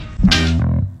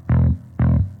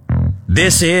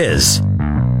This is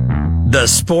the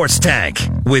Sports Tank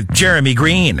with Jeremy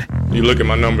Greene. You look at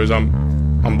my numbers,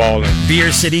 I'm balling.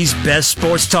 Beer City's best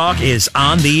sports talk is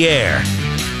on the air.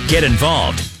 Get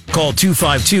involved. Call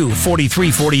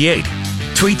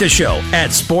 252-4348. Tweet the show at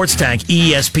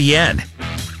SportsTankESPN.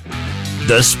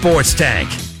 The Sports Tank.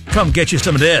 Come get you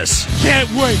some of this. Can't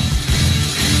wait.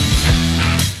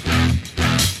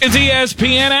 It's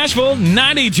ESPN Asheville,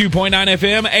 92.9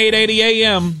 FM, 880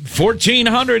 AM,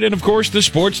 1400, and of course the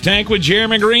Sports Tank with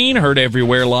Jeremy Greene, heard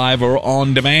everywhere live or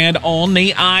on demand on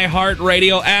the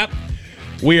iHeartRadio app.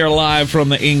 We are live from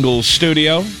the Ingles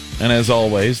studio, and as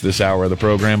always, this hour of the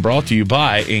program brought to you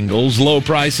by Ingles. Low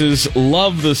prices,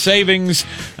 love the savings.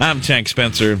 I'm Tank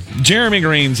Spencer. Jeremy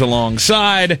Greene's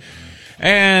alongside,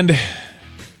 and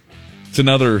it's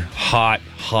another hot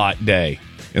day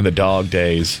in the dog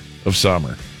days of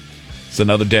summer. It's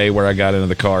another day where I got into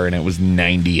the car and it was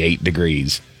 98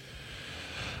 degrees.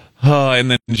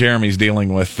 And then Jeremy's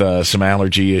dealing with some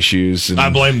allergy issues. And I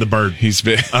blame the bird.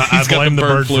 I blame the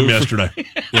bird from yesterday.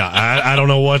 Yeah, I don't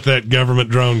know what that government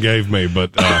drone gave me,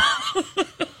 but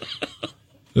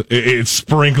it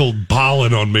sprinkled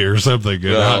pollen on me or something.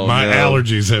 My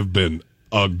allergies have been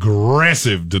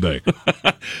aggressive today.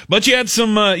 But you had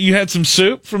some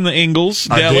soup from the Ingles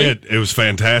Deli. I did. It was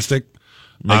fantastic.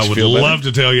 I would love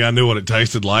to tell you I knew what it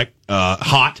tasted like.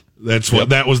 Hot. That's what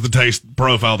that was the taste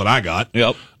profile that I got.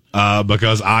 Yep.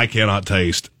 Because I cannot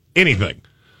taste anything.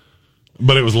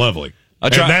 But it was lovely.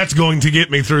 And that's going to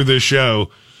get me through this show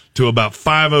to about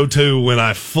 5:02 when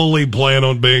I fully plan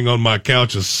on being on my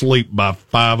couch asleep by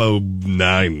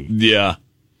 5:09. Yeah.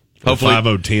 Hopefully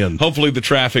 5:10. Hopefully the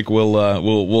traffic will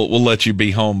let you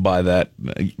be home by that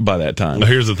time. Now,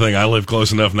 here's the thing. I live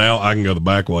close enough now. I can go the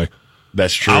back way.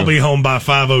 That's true. I'll be home by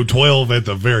 5:12 at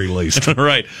the very least.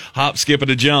 Right. Hop, skip, and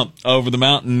a jump over the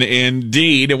mountain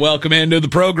indeed. Welcome into the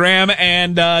program.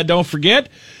 And don't forget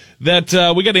that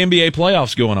we got NBA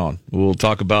playoffs going on. We'll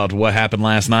talk about what happened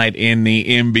last night in the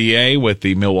NBA with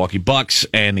the Milwaukee Bucks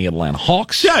and the Atlanta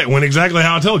Hawks. Yeah, it went exactly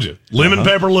how I told you. Lemon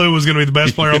Pepper Lou was going to be the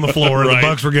best player on the floor, Right. and the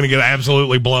Bucks were going to get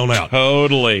absolutely blown out.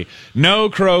 Totally. No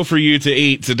crow for you to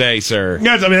eat today, sir.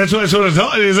 Yes, I mean, that's what I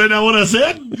told you. Is that not what I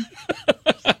said?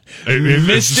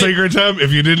 It's a secret time.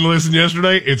 If you didn't listen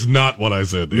yesterday, it's not what I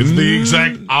said. It's the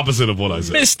exact opposite of what I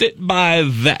said. Missed it by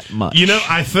that much. You know,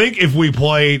 I think if we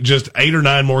play just 8 or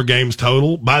 9 more games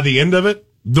total, by the end of it,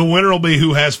 the winner will be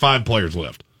who has 5 players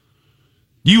left.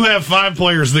 You have 5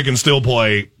 players that can still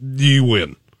play, you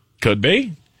win. Could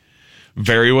be.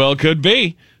 Very well could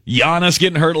be. Giannis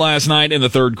getting hurt last night in the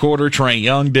third quarter. Trae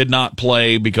Young did not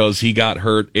play because he got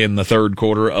hurt in the third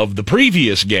quarter of the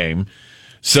previous game.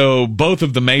 So both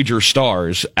of the major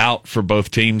stars out for both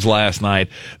teams last night.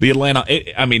 The Atlanta,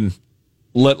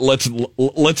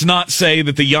 let's not say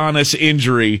that the Giannis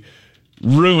injury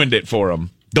ruined it for them.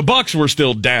 The Bucks were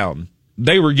still down.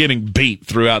 They were getting beat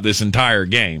throughout this entire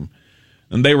game.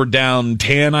 And they were down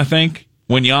 10, I think,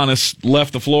 when Giannis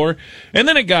left the floor. And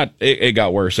then it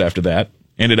got worse after that.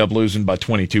 Ended up losing by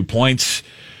 22 points.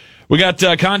 We got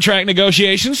contract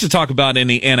negotiations to talk about in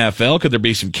the NFL. Could there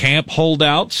be some camp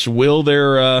holdouts? Will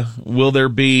there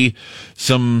be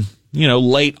some,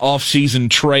 late offseason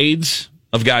trades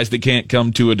of guys that can't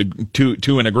come to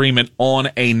an agreement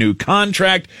on a new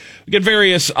contract? We get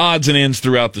various odds and ends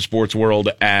throughout the sports world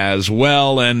as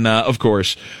well, and of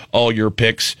course, all your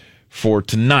picks for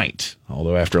tonight.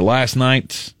 Although after last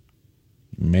night,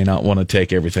 you may not want to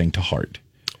take everything to heart.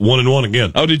 1-1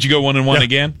 again. Oh, did you go 1-1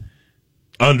 again?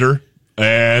 Under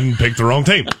and picked the wrong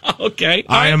team. Okay.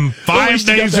 I am 5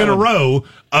 days in a row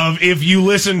of if you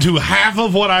listen to half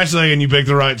of what I say and you pick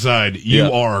the right side,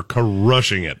 you are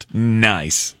crushing it.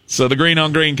 Nice. So the Green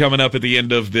on Green coming up at the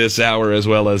end of this hour, as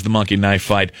well as the Monkey Knife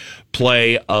Fight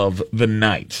play of the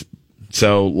night.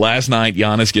 So last night,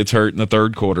 Giannis gets hurt in the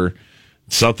third quarter.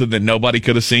 Something that nobody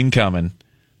could have seen coming.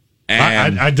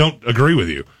 And I don't agree with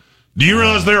you. Do you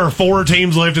realize there are 4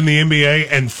 teams left in the NBA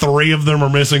and 3 of them are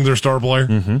missing their star player?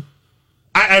 Mm-hmm.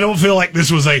 I don't feel like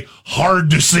this was a hard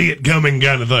to see it coming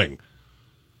kind of thing.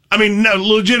 I mean, no,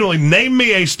 legitimately, name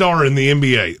me a star in the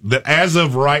NBA that as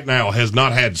of right now has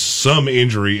not had some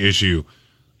injury issue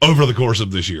over the course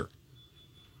of this year.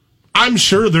 I'm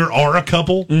sure there are a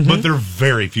couple, but they're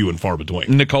very few and far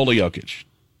between. Nikola Jokic.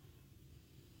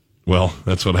 Well,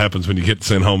 that's what happens when you get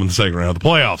sent home in the second round of the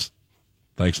playoffs.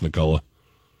 Thanks, Nikola.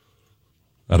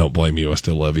 I don't blame you. I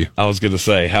still love you. I was going to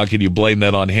say, how can you blame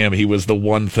that on him? He was the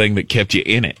one thing that kept you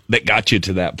in it, that got you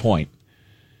to that point.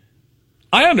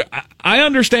 I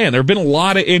understand. There have been a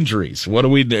lot of injuries.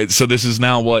 So this is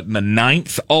now, the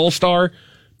 9th All-Star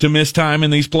to miss time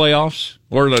in these playoffs?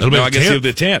 Or I guess it'll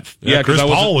be the 10th. Yeah, Chris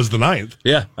Paul was the 9th.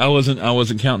 Yeah, I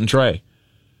wasn't counting Trey.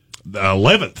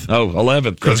 11th. Oh,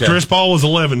 11th. Because Chris Paul was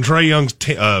 11, Trey Young's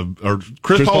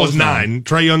Chris Paul was 9,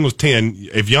 Trey Young was 10.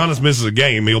 If Giannis misses a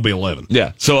game, he'll be 11.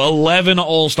 Yeah, so 11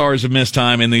 All-Stars have missed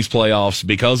time in these playoffs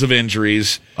because of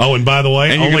injuries. Oh, and by the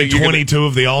way, only 22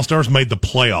 of the All-Stars made the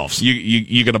playoffs.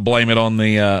 You're going to blame it on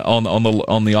the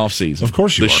offseason. Of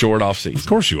course you are. The short offseason. Of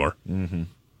course you are. Mm-hmm.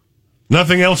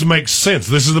 Nothing else makes sense.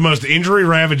 This is the most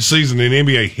injury-ravaged season in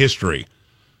NBA history.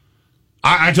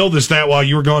 I told this stat while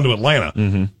you were gone to Atlanta.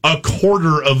 Mm-hmm. A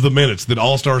quarter of the minutes that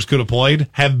All-Stars could have played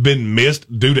have been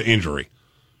missed due to injury.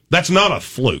 That's not a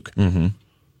fluke. Mm-hmm.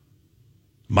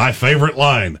 My favorite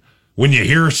line, when you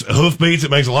hear hoofbeats,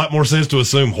 it makes a lot more sense to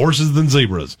assume horses than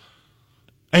zebras.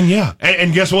 And yeah,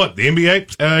 and guess what? The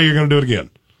NBA, you're going to do it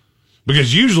again.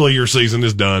 Because usually your season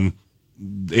is done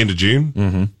end of June.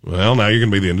 Mm-hmm. Well, now you're going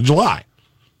to be the end of July.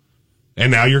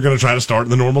 And now you're going to try to start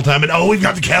in the normal time. And, we've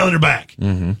got the calendar back.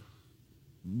 Mm-hmm.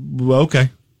 Okay.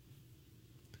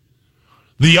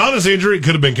 The Giannis injury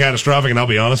could have been catastrophic, and I'll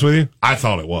be honest with you, I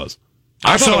thought it was.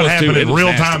 I saw it happen in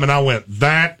real time, and I went,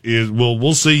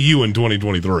 we'll see you in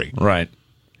 2023. Right.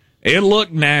 It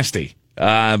looked nasty.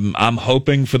 I'm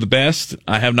hoping for the best.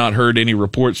 I have not heard any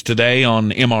reports today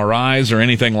on MRIs or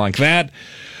anything like that.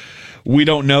 We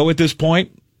don't know at this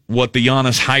point what the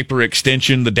Giannis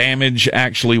hyperextension, the damage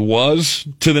actually was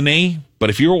to the knee, but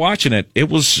if you were watching it, it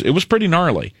was pretty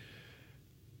gnarly.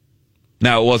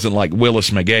 Now, it wasn't like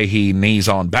Willis McGahee knees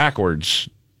on backwards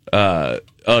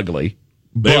ugly,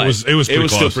 but it was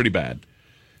still pretty bad.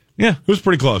 Yeah. It was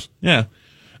pretty close. Yeah.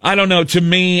 I don't know. To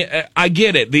me, I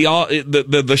get it.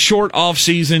 The short off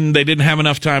season, they didn't have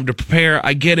enough time to prepare.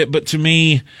 I get it, but to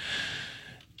me,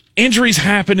 injuries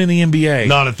happen in the NBA.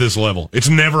 Not at this level. It's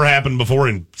never happened before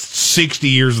in 60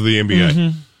 years of the NBA.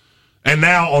 Mm-hmm. And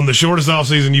now, on the shortest off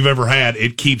season you've ever had,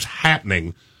 it keeps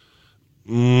happening.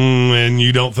 And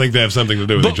you don't think they have something to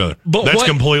do with each other. That's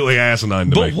completely asinine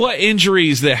to me. But what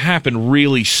injuries that happened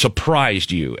really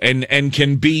surprised you and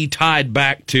can be tied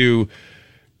back to,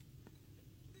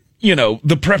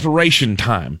 the preparation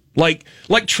time? Like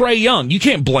Trey Young, you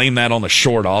can't blame that on the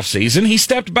short off season. He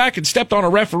stepped back and stepped on a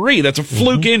referee. That's a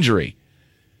fluke injury.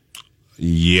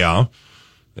 Yeah.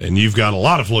 And you've got a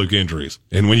lot of fluke injuries.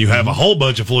 And when you have a whole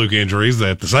bunch of fluke injuries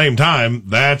at the same time,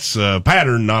 that's a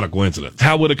pattern, not a coincidence.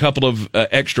 How would a couple of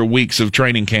extra weeks of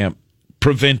training camp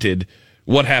prevented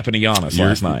what happened to Giannis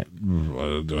last night?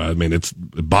 I mean, it's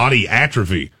body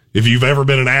atrophy. If you've ever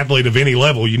been an athlete of any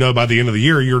level, by the end of the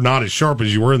year, you're not as sharp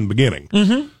as you were in the beginning.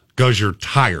 Because you're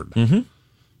tired. Mm-hmm.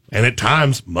 And at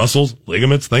times, muscles,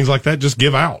 ligaments, things like that just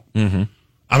give out. Mm-hmm.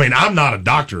 I mean, I'm not a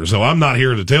doctor, so I'm not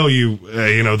here to tell you,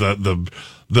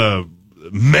 the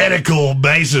medical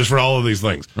basis for all of these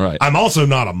things. Right. I'm also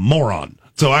not a moron.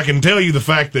 So I can tell you the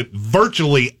fact that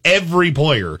virtually every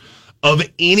player of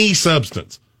any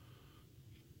substance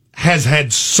has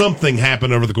had something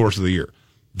happen over the course of the year.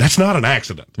 That's not an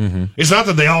accident. Mm-hmm. It's not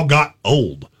that they all got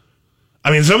old.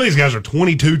 I mean, some of these guys are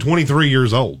 22, 23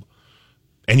 years old.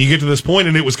 And you get to this point,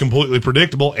 and it was completely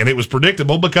predictable, and it was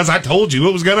predictable because I told you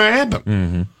it was going to happen.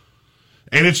 Mm-hmm.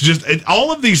 And it's just,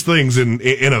 all of these things in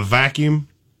a vacuum,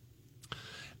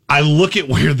 I look at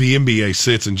where the NBA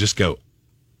sits and just go,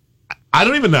 I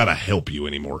don't even know how to help you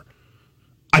anymore.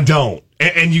 I don't.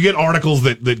 And you get articles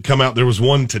that come out. There was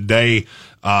one today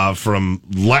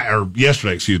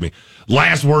yesterday,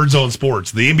 Last words on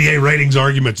sports. The NBA ratings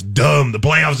argument's dumb. The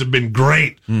playoffs have been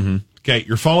great. Mm-hmm. Okay,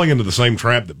 you're falling into the same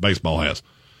trap that baseball has.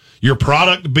 Your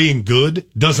product being good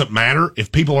doesn't matter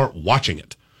if people aren't watching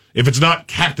it. If it's not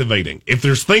captivating. If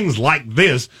there's things like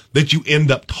this that you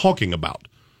end up talking about.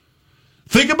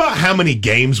 Think about how many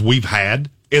games we've had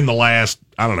in the last,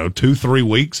 2-3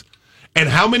 weeks. And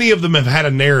how many of them have had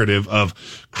a narrative of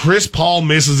Chris Paul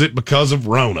misses it because of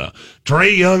Rona.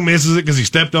 Trey Young misses it because he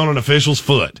stepped on an official's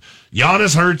foot.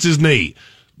 Giannis hurts his knee.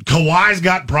 Kawhi's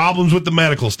got problems with the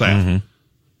medical staff. Mm-hmm.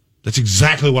 That's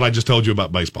exactly what I just told you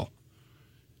about baseball.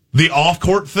 The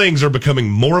off-court things are becoming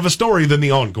more of a story than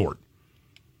the on-court.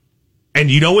 And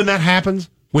you know when that happens?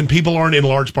 When people aren't in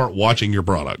large part watching your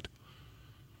product.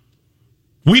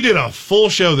 We did a full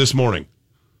show this morning.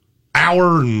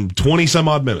 Hour and 20 some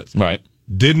odd minutes. Right.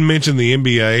 Didn't mention the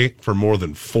NBA for more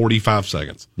than 45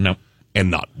 seconds. No.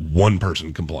 And not one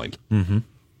person complained. Mm-hmm.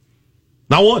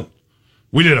 Not one.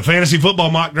 We did a fantasy football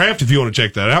mock draft. If you want to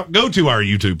check that out, go to our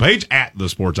YouTube page at The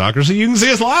Sportsocracy. You can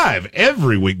see us live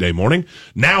every weekday morning,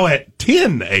 now at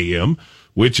 10 a.m.,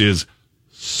 which is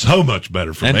so much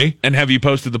better for me. And have you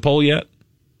posted the poll yet?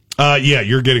 Yeah,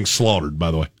 you're getting slaughtered,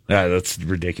 by the way. That's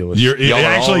ridiculous.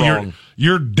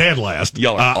 You're dead last.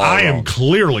 Y'all are all I am wrong.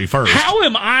 Clearly first. How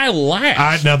am I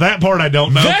last? Now that part I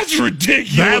don't know. That's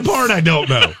ridiculous. That part I don't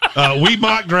know. We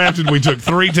mock drafted. We took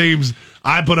 3 teams.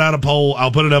 I put out a poll.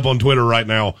 I'll put it up on Twitter right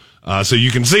now, so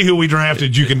you can see who we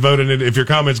drafted. You can vote in it. If your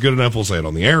comment's good enough, we'll say it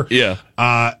on the air. Yeah.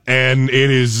 And it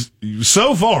is,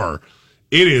 so far,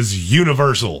 it is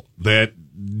universal that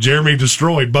Jeremy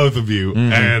destroyed both of you.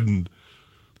 Mm-hmm. And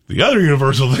the other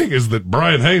universal thing is that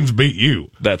Brian Haynes beat you.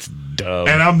 That's dumb.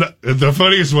 And the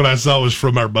funniest one I saw was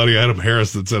from our buddy Adam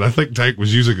Harris that said, I think Tank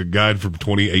was using a guide from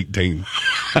 2018.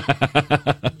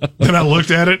 Then I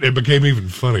looked at it, it became even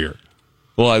funnier.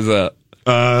 Why is that?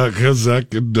 Because I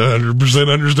could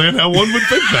 100% understand how one would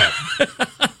think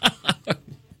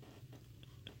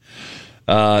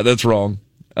that. That's wrong.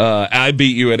 I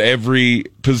beat you at every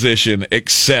position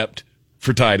except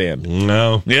for tight end.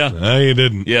 No. Yeah. No, you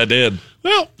didn't. Yeah, I did.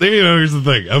 Well, here's the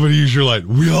thing. I'm going to use your line.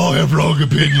 We all have wrong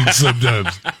opinions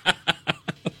sometimes.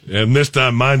 And this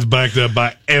time, mine's backed up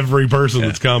by every person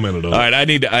that's commented on it. All right,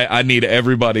 I need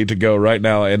everybody to go right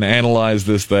now and analyze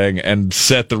this thing and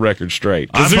set the record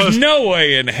straight. Because there's no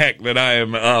way in heck that I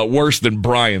am worse than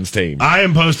Brian's team. I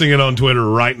am posting it on Twitter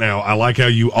right now. I like how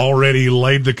you already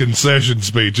laid the concession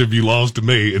speech if you lost to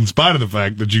me, in spite of the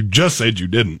fact that you just said you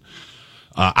didn't.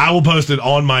 I will post it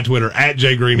on my Twitter, at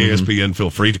JGreenESPN. Feel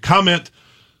free to comment,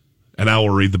 and I will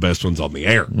read the best ones on the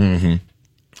air. Mm-hmm.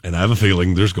 And I have a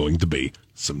feeling there's going to be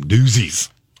some doozies.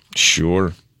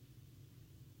 Sure.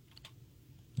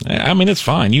 I mean, it's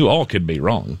fine. You all could be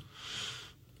wrong.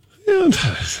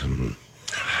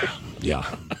 Yeah.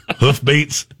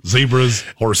 Hoofbeats, zebras,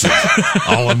 horses.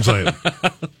 All I'm saying.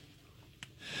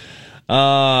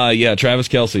 Yeah, Travis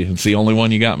Kelce. It's the only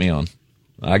one you got me on.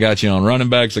 I got you on running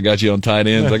backs. I got you on tight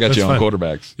ends. I got you on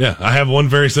quarterbacks. Yeah, I have one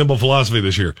very simple philosophy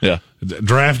this year. Yeah.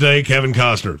 Draft day, Kevin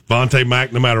Costner. Vontae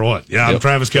Mack, no matter what. Yeah, I'm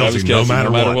Travis Kelce, no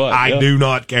matter what. I do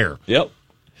not care. Yep.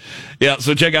 Yeah,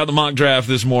 so check out the mock draft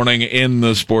this morning in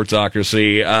the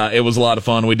Sportsocracy. It was a lot of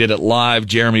fun. We did it live.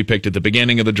 Jeremy picked at the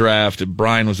beginning of the draft.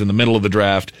 Brian was in the middle of the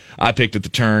draft. I picked at the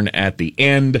turn at the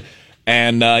end.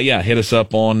 And hit us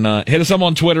up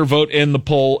on Twitter, vote in the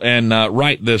poll, and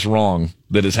right this wrong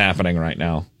that is happening right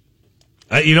now.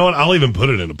 You know what? I'll even put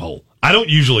it in a poll. I don't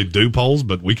usually do polls,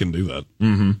 but we can do that.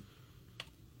 Mm-hmm.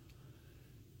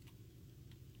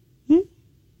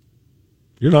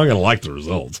 You're not going to like the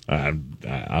results.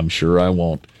 I'm sure I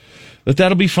won't. But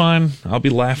that'll be fine. I'll be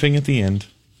laughing at the end.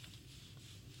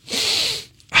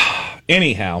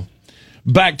 Anyhow,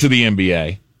 back to the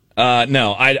NBA.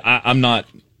 No,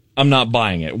 I'm not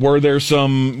buying it. Were there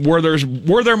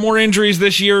more injuries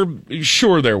this year?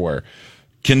 Sure there were.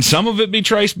 Can some of it be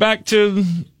traced back to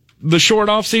the short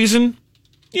off season?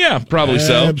 Yeah, probably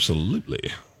so.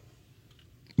 Absolutely.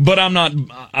 But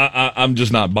I'm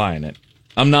just not buying it.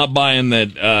 I'm not buying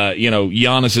that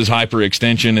Giannis's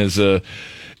hyperextension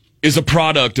is a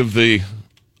product of the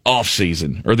off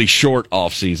season or the short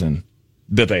off season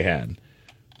that they had.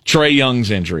 Trae Young's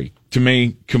injury, to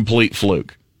me, complete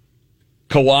fluke.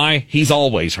 Kawhi, he's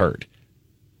always hurt.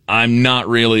 I'm not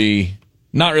really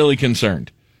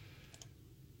concerned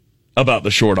about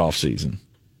the short off season.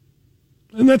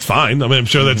 And that's fine. I mean, I'm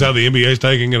sure that's how the NBA is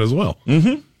taking it as well.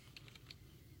 Mm-hmm.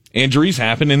 Injuries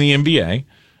happen in the NBA,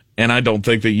 and I don't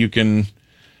think that you can.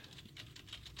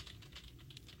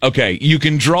 Okay, you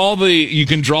can draw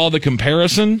the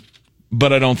comparison,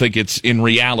 but I don't think it's in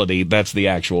reality that's the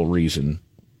actual reason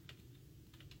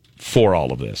for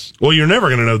all of this. Well, you're never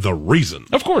going to know the reason.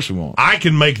 Of course we won't. I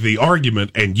can make the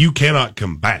argument, and you cannot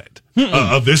combat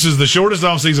it. This is the shortest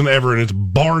offseason ever, and it's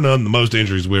bar none the most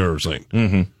injuries we've ever seen.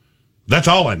 Mm-hmm. That's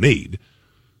all I need.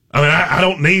 I mean, I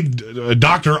don't need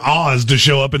Dr. Oz to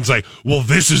show up and say, well,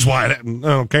 this is why. I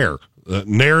don't care.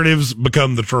 Narratives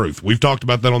become the truth. We've talked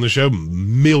about that on the show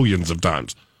millions of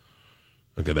times.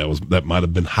 Okay, that might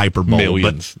have been hyperbole.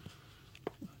 Millions.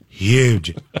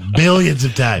 Huge. Billions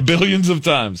of times. Billions of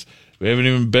times. We haven't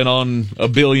even been on a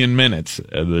billion minutes.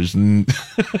 We haven't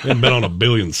been on a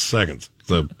billion seconds.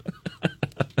 So,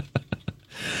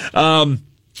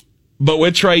 but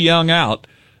with Trae Young out,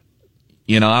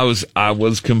 I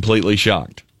was completely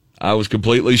shocked. I was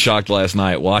completely shocked last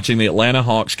night watching the Atlanta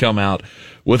Hawks come out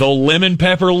with old Lemon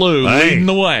Pepper Lou leading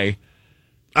the way.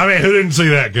 I mean, who didn't see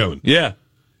that coming? Yeah.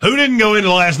 Who didn't go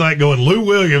into last night going, Lou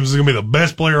Williams is going to be the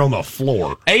best player on the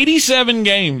floor? 87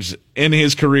 games in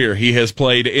his career he has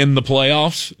played in the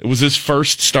playoffs. It was his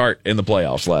first start in the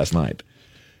playoffs last night.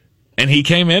 And he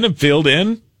came in and filled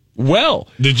in well.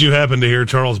 Did you happen to hear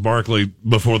Charles Barkley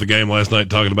before the game last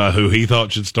night talking about who he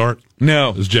thought should start?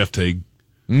 No. It was Jeff Teague.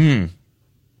 Yeah,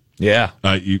 Yeah.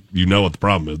 You know what the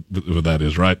problem with that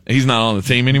is, right? He's not on the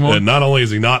team anymore? And not only is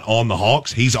he not on the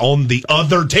Hawks, he's on the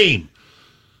other team.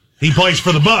 He plays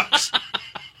for the Bucks.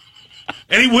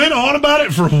 And he went on about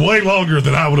it for way longer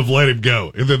than I would have let him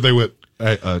go. And then they went,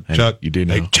 hey, Chuck. You do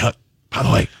know. Hey, Chuck, by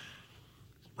the way,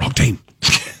 wrong team.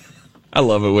 I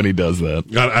love it when he does that.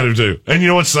 I do too. And you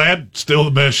know what's sad? Still the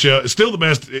best show. Still the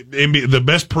best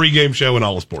pregame show in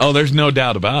all of sports. Oh, there's no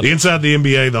doubt about it. Inside the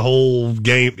NBA, the whole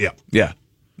game. Yeah. Yeah.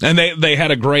 And they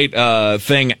had a great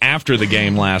thing after the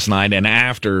game last night and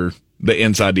after the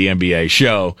Inside the NBA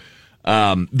show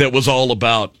that was all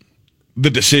about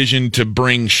the decision to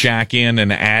bring Shaq in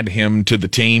and add him to the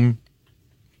team.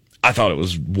 I thought it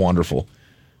was wonderful.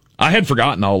 I had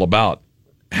forgotten all about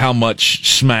how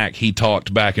much smack he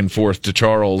talked back and forth to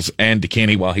Charles and to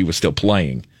Kenny while he was still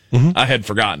playing. Mm-hmm. I had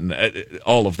forgotten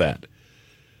all of that.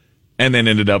 And then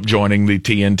ended up joining the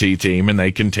TNT team, and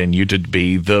they continue to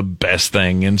be the best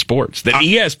thing in sports. The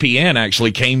ESPN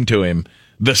actually came to him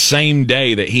the same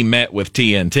day that he met with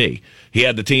TNT. He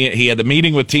had the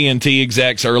meeting with TNT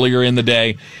execs earlier in the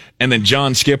day, and then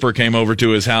John Skipper came over to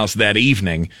his house that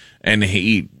evening, and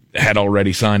he had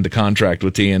already signed the contract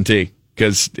with TNT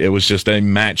because it was just a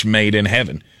match made in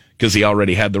heaven. Because he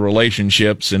already had the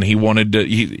relationships, and he wanted to.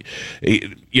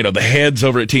 The heads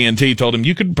over at TNT told him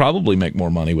you could probably make more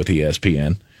money with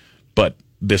ESPN, but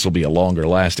this will be a longer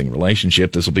lasting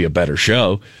relationship. This will be a better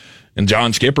show. And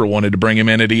John Skipper wanted to bring him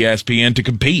in at ESPN to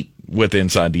compete with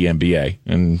Inside the NBA,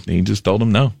 and he just told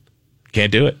him no,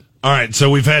 can't do it. All right,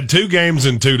 so we've had 2 games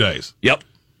in 2 days. Yep.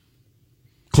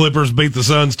 Clippers beat the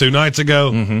Suns 2 nights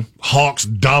ago. Mm-hmm. Hawks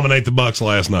dominate the Bucks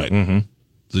last night. Mm-hmm.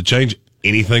 Does it change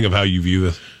anything of how you view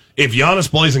this? If Giannis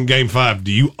plays in Game 5,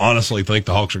 do you honestly think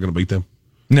the Hawks are going to beat them?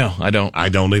 No, I don't. I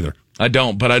don't either. I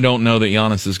don't, but I don't know that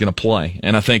Giannis is going to play.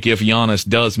 And I think if Giannis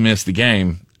does miss the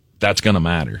game, that's going to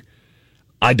matter.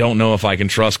 I don't know if I can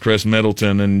trust Chris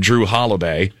Middleton and Drew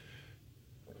Holiday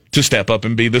to step up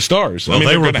and be the stars. Well,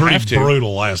 they were pretty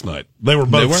brutal last night. They were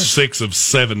both 6 of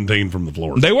 17 from the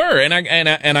floor. They were, and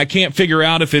I can't figure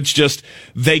out if it's just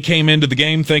they came into the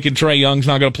game thinking Trae Young's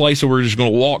not going to play, so we're just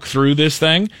going to walk through this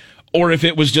thing, or if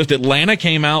it was just Atlanta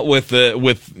came out with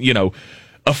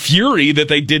a fury that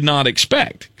they did not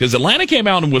expect. Because Atlanta came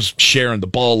out and was sharing the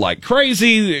ball like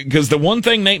crazy. Because the one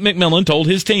thing Nate McMillan told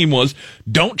his team was,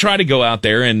 don't try to go out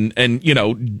there and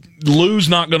Lou's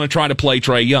not going to try to play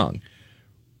Trae Young.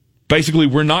 Basically,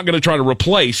 we're not going to try to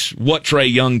replace what Trae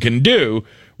Young can do.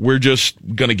 We're just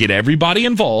going to get everybody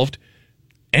involved.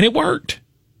 And it worked.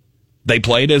 They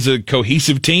played as a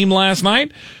cohesive team last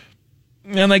night.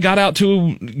 And they got out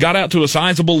to a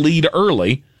sizable lead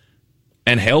early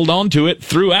and held on to it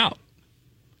throughout.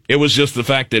 It was just the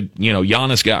fact that,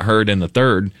 Giannis got hurt in the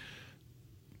third.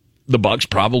 The Bucks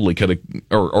probably could have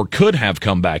or could have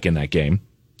come back in that game.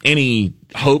 Any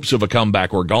hopes of a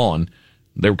comeback were gone.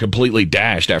 They were completely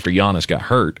dashed after Giannis got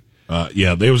hurt.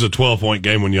 There was a 12-point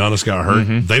game when Giannis got hurt.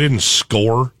 Mm-hmm. They didn't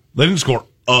score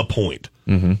a point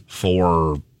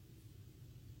for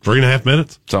 3.5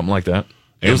 minutes. Something like that.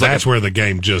 And that's where the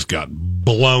game just got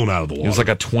blown out of the water. It was like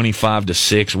a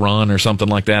 25-6 run or something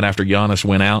like that after Giannis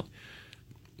went out.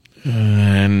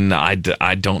 And I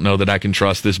don't know that I can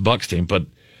trust this Bucks team. But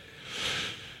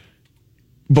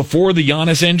before the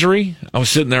Giannis injury, I was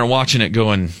sitting there watching it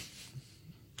going,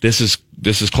 this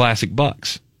is classic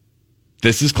Bucks.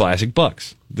 This is classic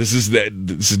Bucks. This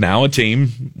is now a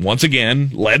team, once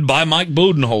again, led by Mike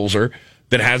Budenholzer,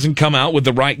 that hasn't come out with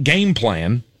the right game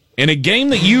plan in a game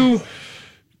that you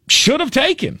should have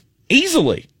taken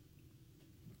easily.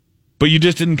 But you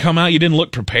just didn't come out. You didn't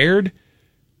look prepared.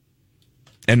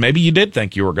 And maybe you did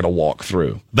think you were going to walk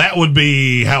through. That would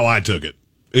be how I took it.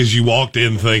 Is you walked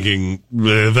in thinking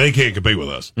they can't compete with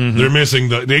us. Mm-hmm. They're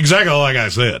missing exactly like I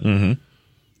said. Mm-hmm.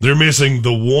 They're missing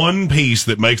the one piece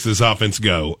that makes this offense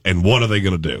go, and what are they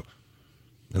going to do?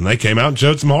 And they came out and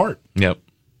showed some heart. Yep.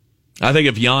 I think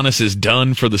if Giannis is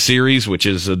done for the series, which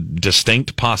is a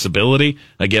distinct possibility,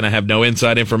 again, I have no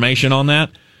inside information on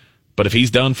that, but if he's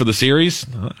done for the series,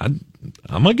 I'm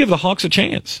going to give the Hawks a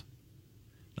chance.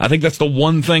 I think that's the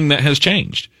one thing that has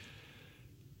changed.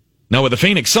 Now, with the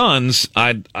Phoenix Suns,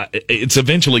 it's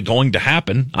eventually going to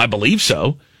happen. I believe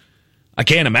so. I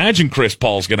can't imagine Chris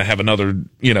Paul's going to have another,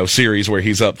 series where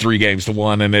he's up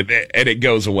 3-1 and it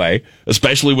goes away,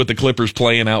 especially with the Clippers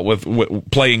playing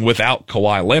without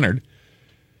Kawhi Leonard.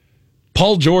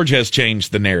 Paul George has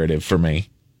changed the narrative for me.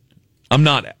 I'm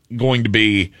not going to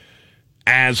be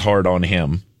as hard on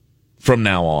him from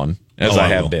now on as I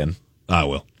have been. I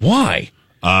will. Why?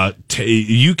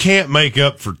 You can't make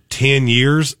up for 10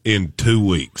 years in 2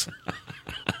 weeks.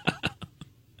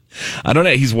 I don't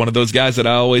know. He's one of those guys that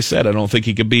I always said I don't think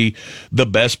he could be the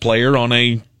best player on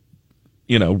a,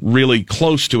 really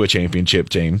close to a championship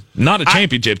team. Not a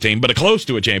championship team, but a close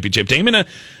to a championship team. And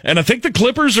I think the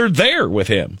Clippers are there with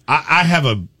him. I have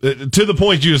to the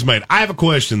point you just made, I have a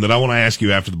question that I want to ask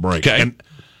you after the break. Okay. And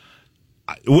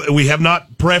we have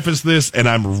not prefaced this, and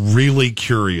I'm really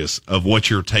curious of what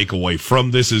your takeaway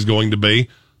from this is going to be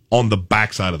on the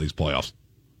backside of these playoffs.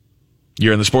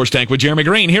 You're in the Sports Tank with Jeremy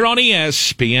Greene here on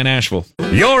ESPN Asheville.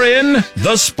 You're in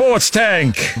the Sports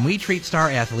Tank. We treat star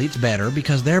athletes better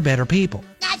because they're better people.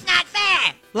 That's not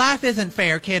fair. Life isn't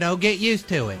fair, kiddo. Get used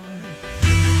to it.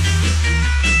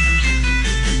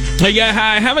 Yeah,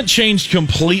 I haven't changed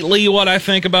completely what I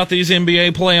think about these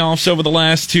NBA playoffs over the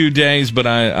last 2 days, but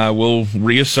I will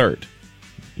reassert.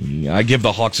 I give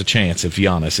the Hawks a chance if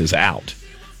Giannis is out.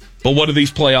 But what do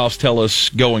these playoffs tell us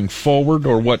going forward,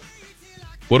 or what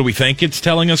do we think it's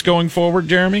telling us going forward,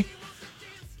 Jeremy?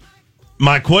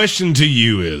 My question to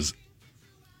you is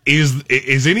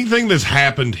anything that's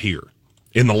happened here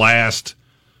in the last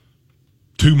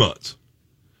 2 months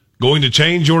going to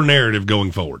change your narrative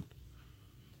going forward?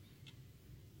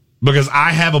 Because I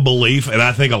have a belief, and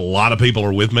I think a lot of people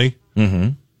are with me. Mm-hmm.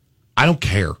 I don't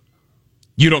care.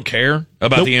 You don't care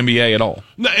about the NBA at all?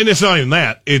 No, and it's not even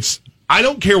that. I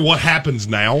don't care what happens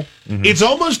now. Mm-hmm. It's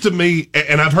almost to me,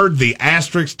 and I've heard the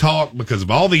asterisk talk because of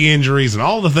all the injuries and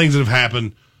all the things that have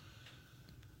happened.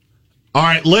 All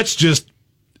right, let's just,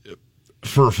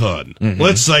 for fun,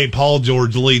 let's say Paul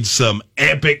George leads some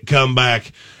epic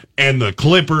comeback and the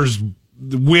Clippers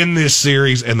win this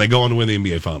series and they go on to win the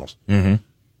NBA Finals. Mm-hmm.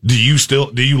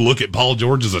 Do you look at Paul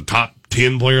George as a top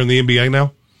 10 player in the NBA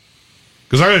now?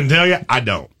 Because I can tell you, I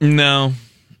don't. No,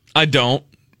 I don't.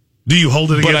 Do you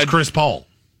hold it against Chris Paul?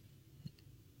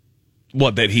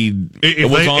 What, that he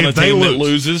was on a team that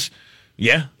loses?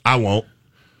 Yeah. I won't.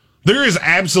 There is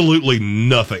absolutely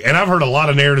nothing. And I've heard a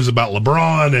lot of narratives about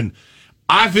LeBron, and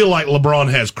I feel like LeBron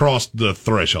has crossed the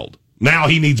threshold. Now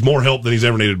he needs more help than he's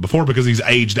ever needed before because he's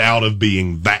aged out of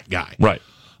being that guy. Right.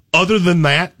 Other than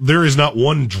that, there is not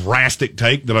one drastic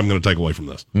take that I'm going to take away from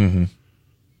this. Mm-hmm.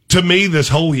 To me, this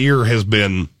whole year it's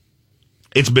been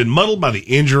muddled by the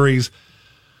injuries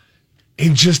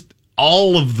and just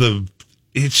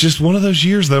it's just one of those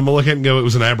years that I'm going to look at and go, it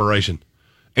was an aberration.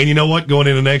 And you know what? Going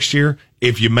into next year,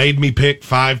 if you made me pick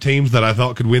 5 teams that I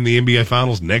thought could win the NBA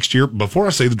Finals next year, before I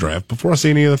see the draft, before I see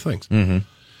any other things,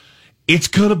 it's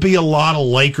going to be a lot of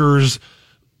Lakers,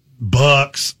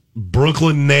 Bucks,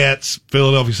 Brooklyn Nets,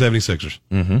 Philadelphia 76ers.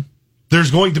 Mm-hmm.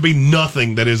 There's going to be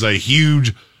nothing that is a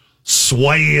huge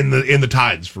sway in the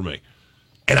tides for me.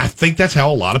 And I think that's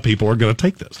how a lot of people are going to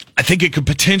take this. I think it could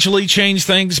potentially change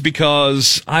things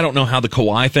because I don't know how the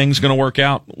Kawhi thing's going to work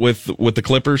out with the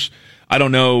Clippers. I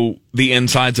don't know the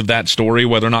insides of that story,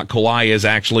 whether or not Kawhi is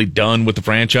actually done with the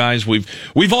franchise.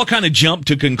 We've all kind of jumped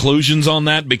to conclusions on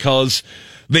that because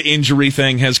the injury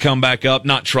thing has come back up,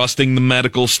 not trusting the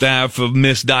medical staff of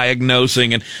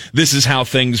misdiagnosing, and this is how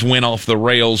things went off the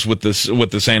rails with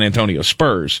the San Antonio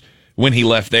Spurs when he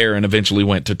left there and eventually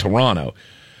went to Toronto.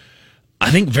 I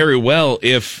think very well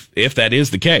if that is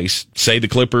the case, say the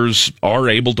Clippers are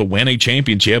able to win a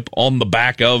championship on the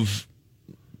back of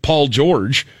Paul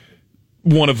George,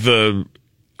 I'd have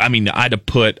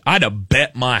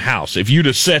bet my house if you'd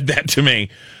have said that to me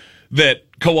that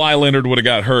Kawhi Leonard would have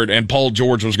got hurt and Paul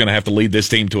George was going to have to lead this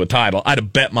team to a title. I'd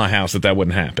have bet my house that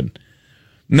wouldn't happen.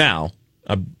 Now,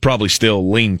 I'd probably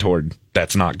still lean toward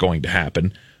that's not going to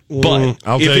happen. But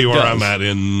I'll tell you where I'm at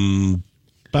in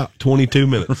about 22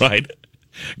 minutes. Right.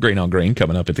 Greene on Greene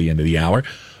coming up at the end of the hour.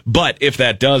 But if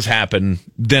that does happen,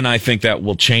 then I think that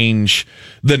will change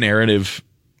the narrative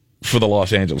for the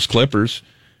Los Angeles Clippers.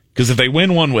 Because if they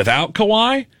win one without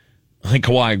Kawhi, I think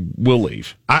Kawhi will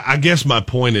leave. I guess my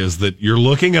point is that you're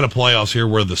looking at a playoffs here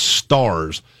where the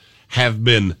stars have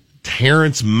been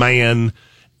Terrence Mann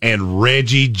and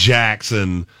Reggie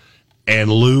Jackson and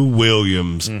Lou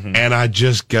Williams, and I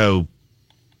just go,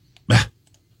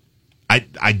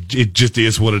 it just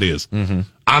is what it is. Mm-hmm.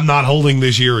 I'm not holding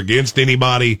this year against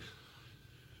anybody.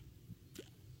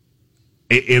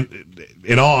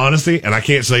 In all honesty, and I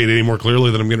can't say it any more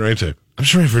clearly than I'm getting ready to, I'm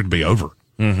just ready for it to be over.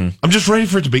 Mm-hmm. I'm just ready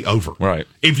for it to be over. Right.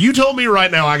 If you told me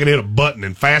right now I could hit a button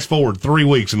and fast forward 3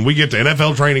 weeks and we get to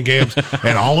NFL training camps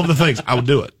and all of the things, I would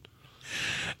do it.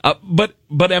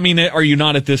 But I mean, are you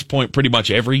not at this point pretty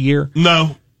much every year?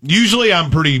 No. Usually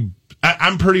I'm pretty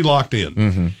locked in.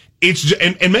 Mm-hmm. It's just,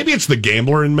 and maybe it's the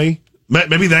gambler in me.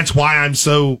 Maybe that's why I'm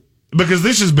so, because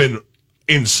this has been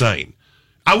insane.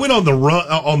 I went on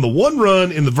the one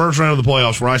run in the first round of the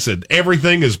playoffs where I said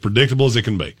everything is predictable as it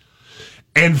can be.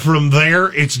 And from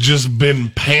there, it's just been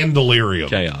pandalirium.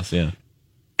 Chaos, yeah.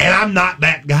 And I'm not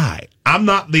that guy. I'm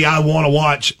not I want to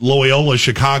watch Loyola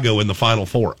Chicago in the Final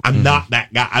Four. I'm not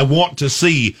that guy. I want to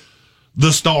see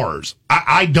the stars.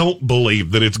 I don't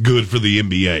believe that it's good for the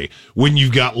NBA when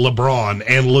you've got LeBron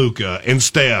and Luka and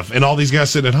Steph and all these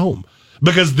guys sitting at home.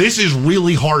 Because this is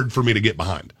really hard for me to get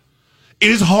behind. It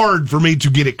is hard for me to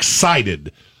get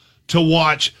excited to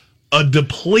watch a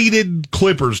depleted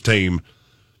Clippers team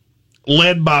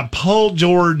led by Paul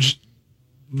George.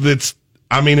 It's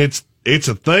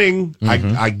a thing,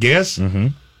 I guess.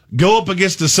 Go up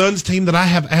against the Suns team that I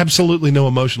have absolutely no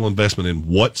emotional investment in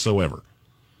whatsoever.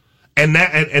 And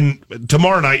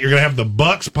tomorrow night you're going to have the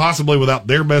Bucks possibly without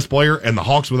their best player and the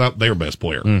Hawks without their best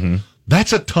player.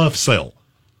 That's a tough sell.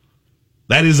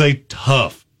 That is a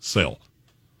tough sell.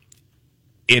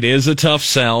 It is a tough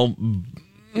sell,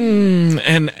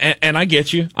 and I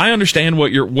get you. I understand where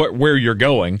you're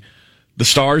going. The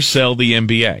stars sell the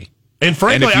NBA. And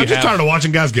frankly, I'm just tired of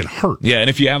watching guys get hurt. Yeah, and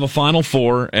if you have a Final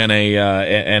Four and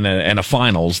a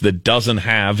finals that doesn't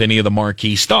have any of the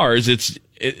marquee stars,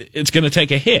 it's going to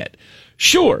take a hit.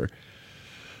 Sure.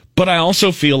 But I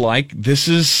also feel like this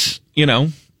is,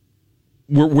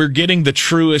 we're getting the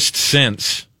truest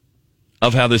sense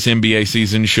of how this NBA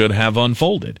season should have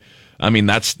unfolded. I mean,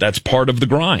 that's part of the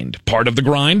grind. Part of the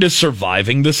grind is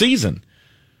surviving the season.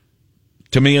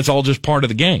 To me, it's all just part of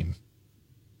the game.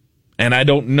 And I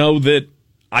don't know that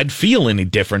I'd feel any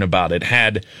different about it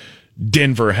had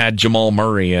Denver had Jamal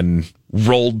Murray and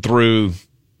rolled through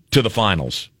to the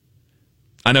finals.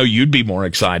 I know you'd be more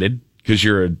excited because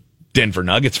you're a Denver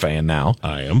Nuggets fan now.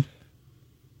 I am.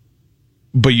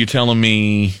 But you telling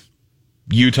me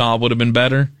Utah would have been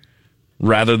better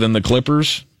rather than the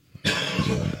Clippers?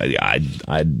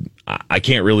 I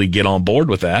can't really get on board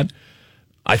with that.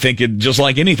 I think it, just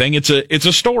like anything, it's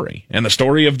a story, and the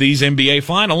story of these NBA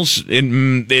finals,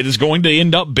 it is going to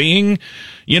end up being,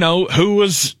 who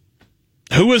was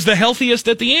the healthiest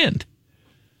at the end.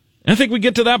 And I think we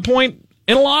get to that point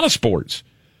in a lot of sports.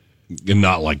 And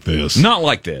not like this. Not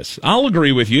like this. I'll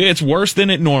agree with you. It's worse than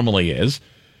it normally is.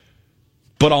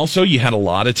 But also, you had a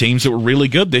lot of teams that were really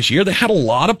good this year that had a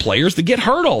lot of players that get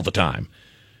hurt all the time.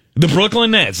 The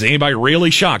Brooklyn Nets, anybody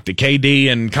really shocked that KD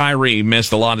and Kyrie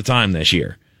missed a lot of time this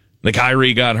year? The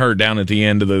Kyrie got hurt down at the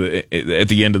end of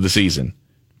the season.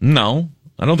 No,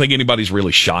 I don't think anybody's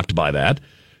really shocked by that.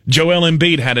 Joel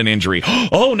Embiid had an injury.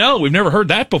 Oh no, we've never heard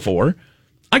that before.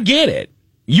 I get it.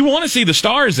 You want to see the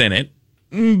stars in it,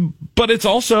 but it's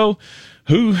also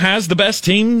who has the best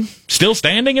team still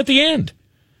standing at the end.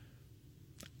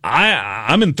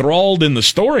 I'm enthralled in the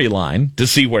storyline to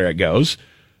see where it goes.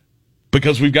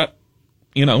 Because we've got,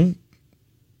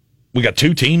 we got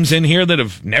two teams in here that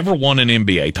have never won an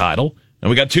NBA title, and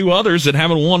we got two others that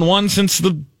haven't won one since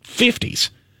the 50s.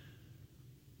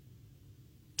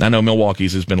 I know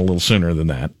Milwaukee's has been a little sooner than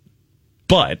that,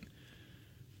 but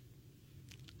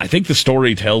I think the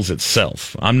story tells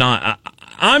itself. I'm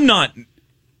not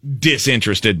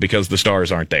disinterested because the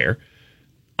stars aren't there.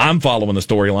 I'm following the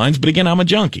storylines, but again, I'm a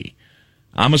junkie.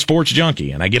 I'm a sports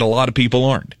junkie, and I get a lot of people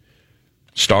aren't.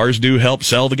 Stars do help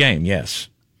sell the game, yes.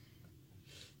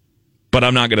 But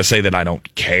I'm not going to say that I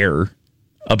don't care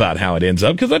about how it ends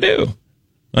up, because I do.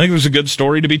 I think there's a good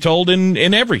story to be told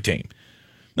in every team.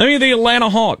 I mean, the Atlanta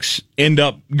Hawks end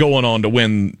up going on to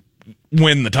win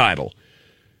the title.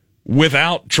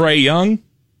 Without Trae Young,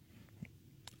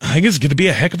 I think it's going to be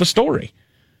a heck of a story.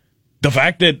 The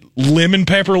fact that Lemon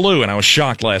Pepper Lou, and I was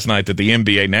shocked last night that the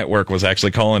NBA Network was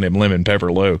actually calling him Lemon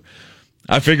Pepper Lou.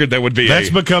 I figured that would be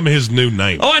That's become his new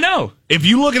name. Oh, I know. If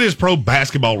you look at his Pro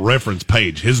Basketball Reference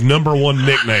page, his number one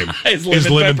nickname is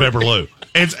Lemon Pepper Lou.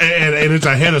 It's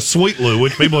ahead of Sweet Lou,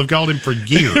 which people have called him for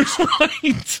years.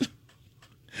 Right.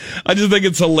 I just think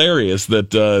it's hilarious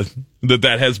that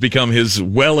that has become his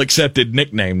well-accepted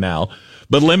nickname now.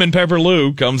 But Lemon Pepper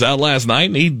Lou comes out last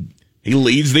night, and he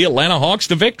leads the Atlanta Hawks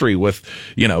to victory with,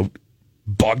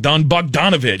 Bogdan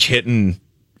Bogdanović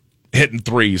hitting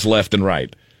threes left and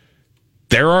right.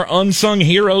 There are unsung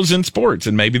heroes in sports,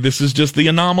 and maybe this is just the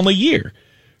anomaly year.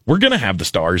 We're going to have the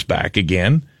stars back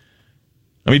again.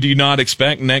 I mean, do you not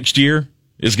expect next year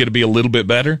is going to be a little bit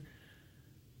better?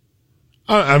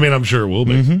 I mean, I'm sure it will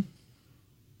be. Mm-hmm.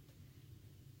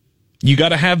 You got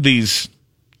to have these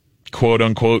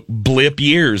quote-unquote blip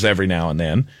years every now and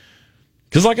then.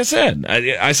 Because like I said,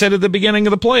 I said at the beginning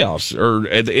of the playoffs, or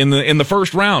in the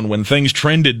first round, when things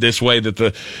trended this way, that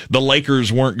the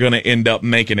Lakers weren't going to end up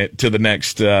making it to the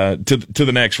next to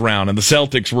the next round, and the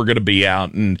Celtics were going to be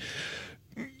out, and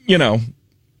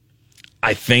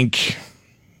I think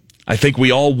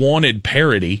we all wanted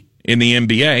parity in the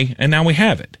NBA, and now we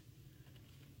have it.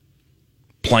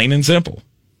 Plain and simple.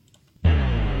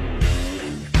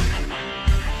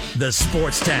 The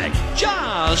Sports Tank.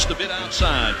 Just a bit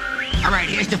outside. All right,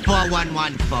 here's the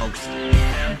 411, folks.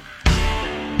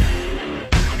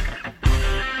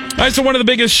 All right, so one of the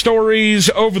biggest stories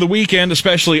over the weekend,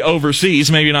 especially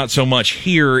overseas, maybe not so much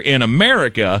here in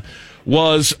America,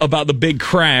 was about the big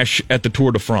crash at the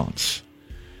Tour de France.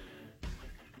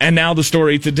 And now the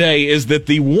story today is that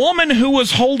the woman who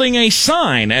was holding a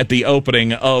sign at the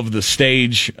opening of the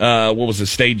stage,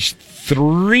 stage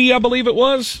 3, I believe it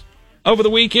was, over the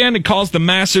weekend, it caused a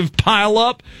massive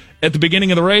pile-up at the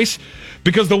beginning of the race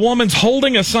because the woman's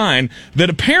holding a sign that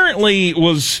apparently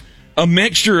was a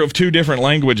mixture of two different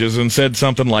languages and said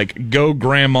something like, "Go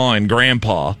grandma and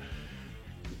grandpa,"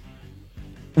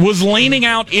 was leaning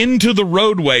out into the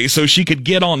roadway so she could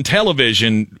get on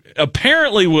television,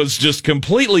 apparently was just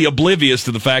completely oblivious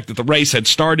to the fact that the race had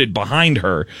started behind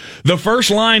her. The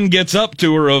first line gets up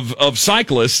to her of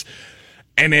cyclists,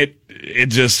 and it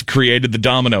just created the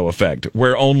domino effect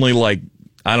where only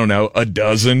a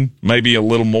dozen, maybe a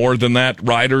little more than that,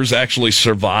 riders actually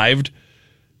survived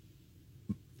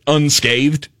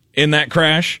unscathed in that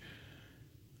crash.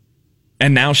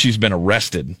 And now she's been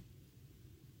arrested.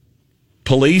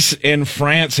 Police in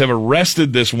France have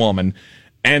arrested this woman,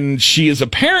 and she is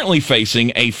apparently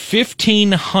facing a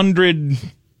 1,500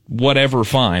 whatever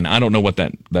fine. I don't know what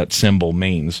that symbol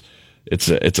means. It's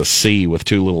a C with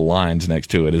two little lines next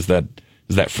to it. Is that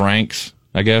francs,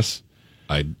 I guess?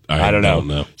 I don't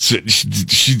know. So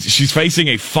she's facing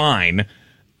a fine,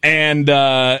 and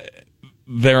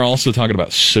they're also talking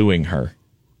about suing her.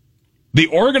 The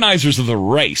organizers of the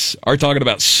race are talking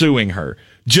about suing her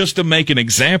just to make an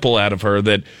example out of her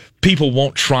that people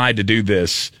won't try to do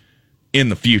this in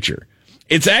the future.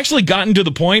 It's actually gotten to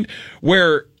the point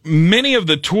where many of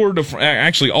the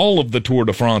all of the Tour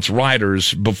de France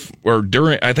riders,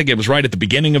 I think it was right at the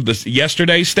beginning of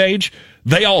yesterday's stage,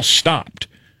 they all stopped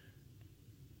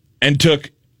and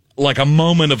took like a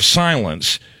moment of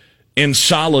silence in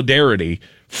solidarity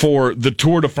for the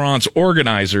Tour de France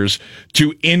organizers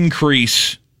to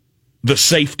increase the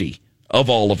safety of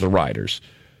all of the riders,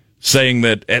 saying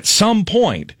that at some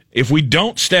point, if we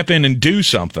don't step in and do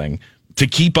something to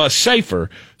keep us safer,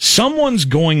 someone's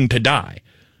going to die.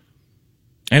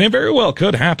 And it very well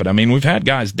could happen. I mean, we've had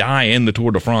guys die in the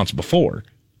Tour de France before.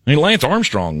 I mean, Lance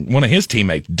Armstrong, one of his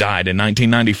teammates, died in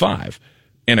 1995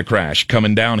 in a crash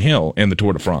coming downhill in the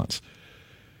Tour de France.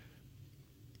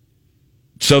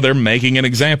 So they're making an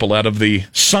example out of the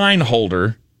sign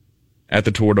holder at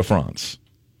the Tour de France.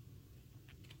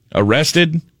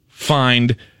 Arrested,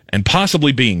 fined, and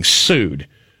possibly being sued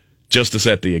just to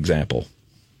set the example.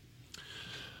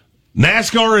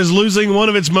 NASCAR is losing one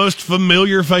of its most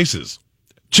familiar faces.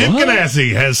 Chip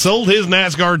Ganassi has sold his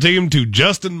NASCAR team to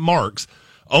Justin Marks,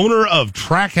 owner of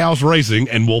Trackhouse Racing,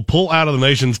 and will pull out of the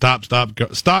nation's top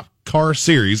stock car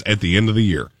series at the end of the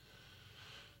year.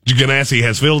 Ganassi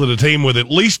has fielded a team with at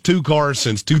least 2 cars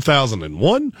since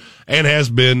 2001 and has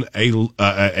been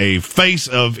a face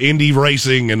of Indy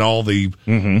racing and all the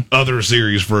other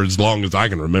series for as long as I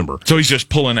can remember. So he's just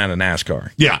pulling out of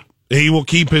NASCAR. Yeah. He will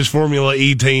keep his Formula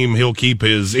E team. He'll keep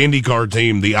his IndyCar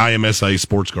team, the IMSA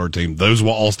sports car team. Those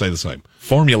will all stay the same.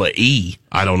 Formula E?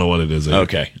 I don't know what it is.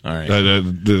 Okay. All right.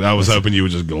 I was hoping you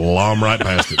would just glom right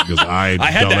past it because I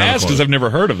had to ask because I've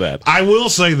never heard of that. I will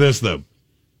say this, though.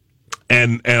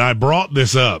 And I brought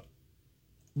this up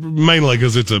mainly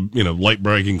because it's a late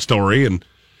breaking story. And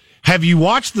have you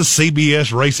watched the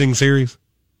CBS racing series,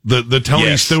 the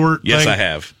Tony Stewart thing? Yes, I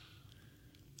have.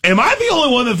 Am I the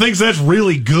only one that thinks that's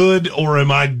really good, or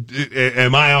am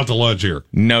I out to lunch here?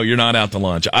 No, you're not out to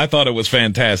lunch. I thought it was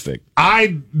fantastic.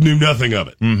 I knew nothing of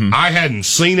it. I hadn't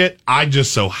seen it. I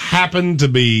just so happened to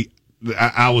be.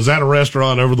 I was at a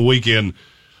restaurant over the weekend.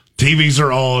 TVs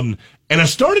are on. And I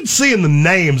started seeing the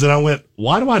names, and I went,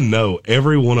 why do I know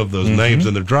every one of those names?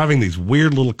 And they're driving these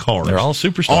weird little cars. They're all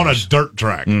superstars. On a dirt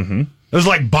track. There's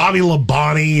like Bobby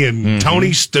Labonte and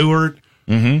Tony Stewart.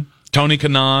 Tony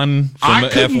Kanaan from I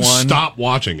couldn't F1. stop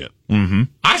watching it.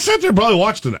 I sat there and probably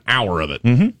watched an hour of it.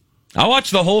 I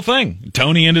watched the whole thing.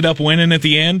 Tony ended up winning at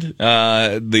the end.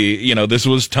 This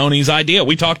was Tony's idea.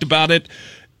 We talked about it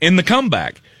in the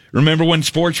comeback. Remember when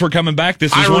sports were coming back?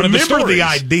 This was one of the stories. I remember the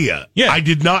idea. Yeah. I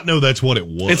did not know that's what it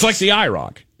was. It's like the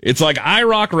IROC. It's like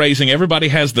IROC racing. Everybody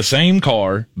has the same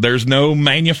car. There's no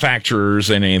manufacturers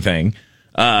and anything.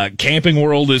 Camping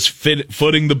World is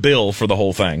footing the bill for the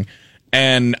whole thing.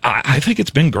 And I think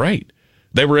it's been great.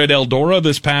 They were at Eldora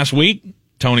this past week.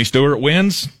 Tony Stewart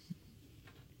wins.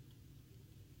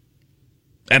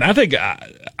 And I think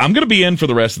I'm going to be in for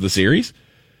the rest of the series.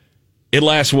 It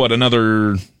lasts,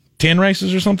 another 10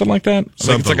 races or something like that. I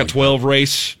think it's like a 12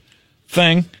 race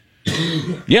thing.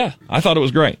 Yeah, I thought it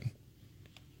was great.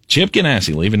 Chip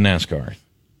Ganassi leaving NASCAR.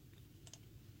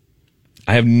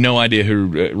 I have no idea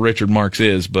who Richard Marx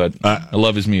is, but I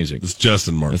love his music. It's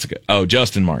Justin Marx.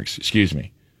 Justin Marx. Excuse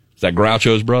me. Is that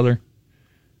Groucho's brother?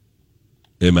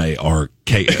 Marks.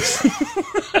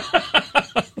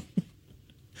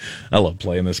 I love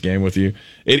playing this game with you.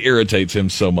 It irritates him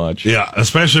so much. Yeah,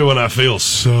 especially when I feel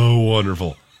so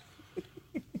wonderful.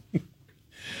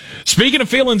 Speaking of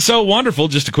feeling so wonderful,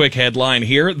 just a quick headline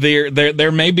here.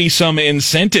 There may be some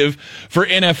incentive for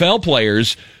NFL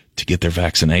players to get their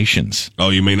vaccinations. Oh,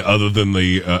 you mean other than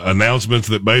the announcements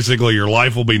that basically your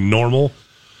life will be normal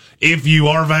if you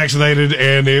are vaccinated,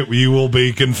 and you will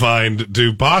be confined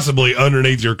to possibly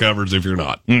underneath your covers if you're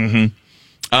not? Mm-hmm.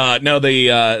 No,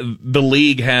 the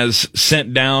league has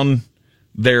sent down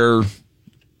their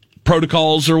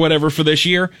protocols or whatever for this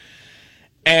year,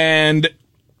 and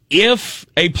if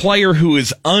a player who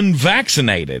is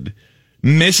unvaccinated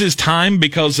misses time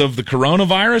because of the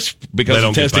coronavirus, because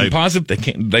of testing positive,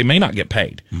 they may not get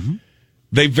paid. Mm-hmm.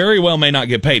 They very well may not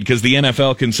get paid because the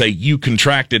NFL can say you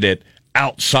contracted it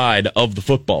outside of the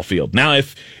football field. Now,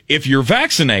 if you're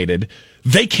vaccinated,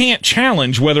 they can't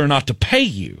challenge whether or not to pay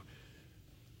you.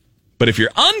 But if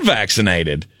you're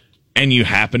unvaccinated and you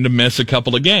happen to miss a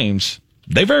couple of games,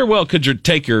 they very well could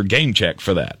take your game check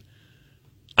for that.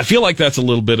 I feel like that's a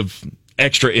little bit of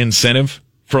extra incentive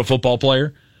for a football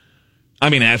player. I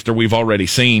mean, after we've already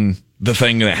seen the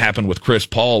thing that happened with Chris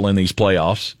Paul in these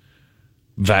playoffs,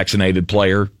 vaccinated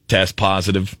player, test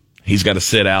positive, he's got to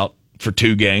sit out for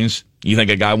 2 games. You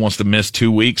think a guy wants to miss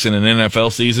 2 weeks in an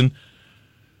NFL season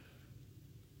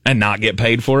and not get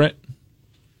paid for it?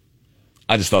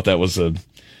 I just thought that was an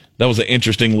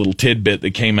interesting little tidbit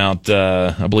that came out,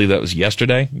 I believe that was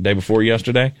yesterday, day before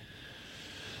yesterday.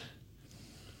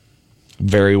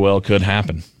 Very well could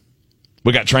happen.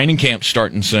 We got training camp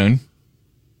starting soon.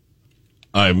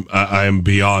 I am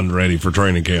beyond ready for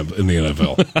training camp in the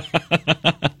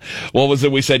NFL. What was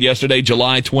it we said yesterday?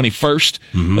 July 21st.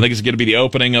 Mm-hmm. I think it's going to be the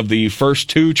opening of the first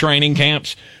 2 training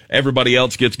camps. Everybody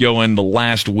else gets going the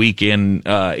last week in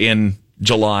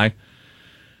July.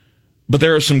 But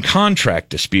there are some contract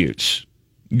disputes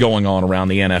going on around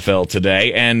the NFL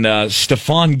today, and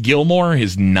Stephon Gilmore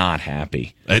is not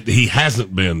happy. He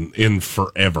hasn't been in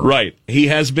forever. Right. He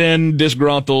has been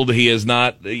disgruntled. He has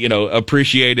not,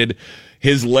 appreciated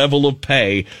his level of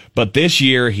pay. But this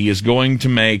year he is going to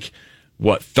make,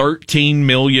 $13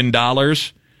 million?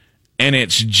 And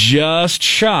it's just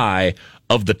shy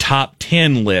of the top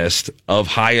 10 list of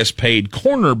highest paid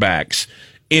cornerbacks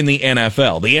in the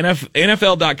NFL. The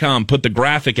NFL.com put the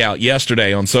graphic out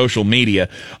yesterday on social media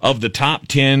of the top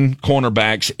 10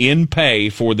 cornerbacks in pay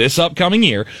for this upcoming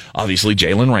year. Obviously,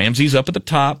 Jalen Ramsey's up at the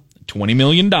top, $20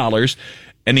 million.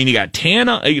 And then you got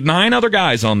 9 other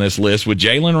guys on this list with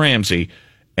Jalen Ramsey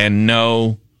and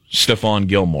no Stephon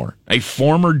Gilmore, a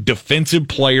former defensive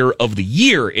player of the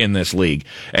year in this league.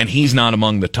 And he's not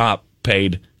among the top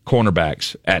paid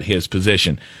cornerbacks at his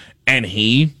position. And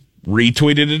he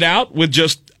retweeted it out with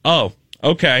just, oh,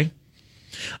 okay.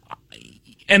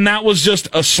 And that was just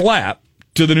a slap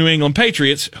to the New England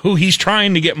Patriots, who he's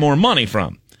trying to get more money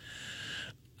from.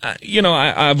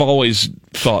 I've always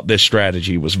thought this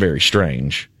strategy was very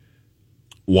strange.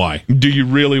 Why? Do you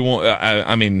really want,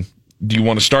 do you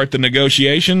want to start the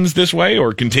negotiations this way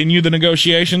or continue the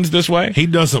negotiations this way? He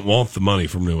doesn't want the money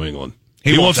from New England.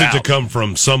 He wants it to come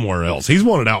from somewhere else. He's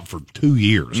wanted out for 2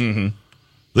 years. Mm-hmm.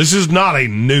 This is not a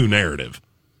new narrative.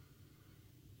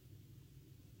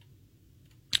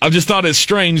 I've just thought it's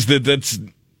strange that's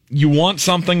you want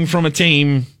something from a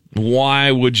team. Why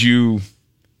would you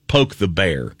poke the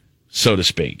bear, so to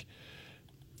speak?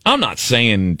 I'm not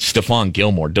saying Stephon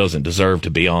Gilmore doesn't deserve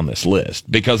to be on this list,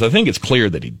 because I think it's clear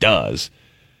that he does.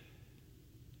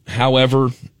 However,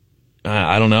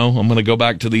 I don't know. I'm going to go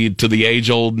back to the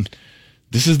age-old,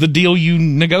 this is the deal you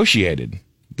negotiated.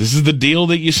 This is the deal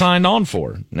that you signed on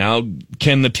for. Now,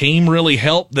 can the team really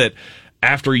help that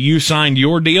after you signed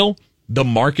your deal, the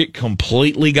market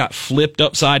completely got flipped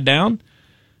upside down,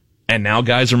 and now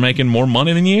guys are making more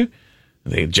money than you?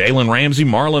 Jalen Ramsey,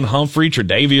 Marlon Humphrey,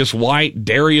 Tre'Davious White,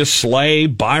 Darius Slay,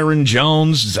 Byron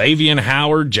Jones, Xavier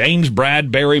Howard, James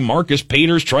Bradbury, Marcus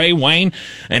Peters, Trey Wayne,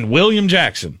 and William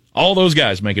Jackson. All those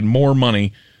guys making more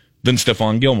money than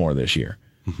Stephon Gilmore this year.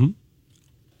 Mm-hmm.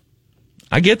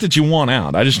 I get that you want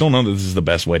out. I just don't know that this is the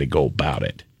best way to go about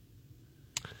it.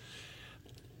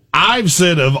 I've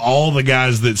said of all the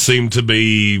guys that seem to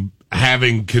be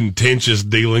having contentious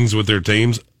dealings with their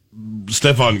teams,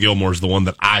 Stephon Gilmore is the one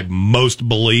that I most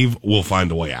believe will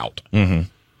find a way out. Mm-hmm.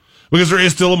 because there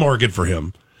is still a market for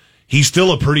him. He's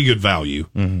still a pretty good value.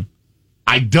 Mm-hmm.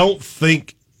 I don't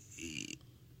think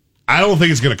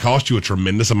it's going to cost you a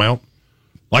tremendous amount.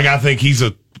 Like, I think he's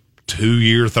a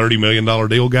 2-year, $30 million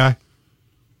deal guy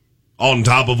on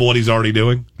top of what he's already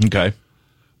doing. Okay.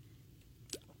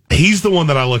 He's the one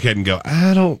that I look at and go,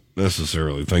 I don't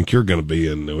necessarily think you're going to be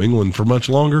in New England for much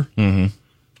longer. Mm-hmm.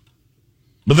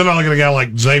 But then I look at a guy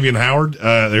like Xavier Howard.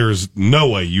 There's no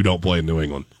way you don't play in New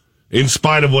England, in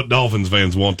spite of what Dolphins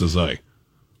fans want to say.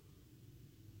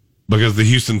 Because the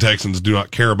Houston Texans do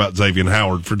not care about Xavier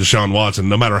Howard for Deshaun Watson,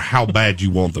 no matter how bad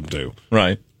you want them to.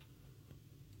 Right.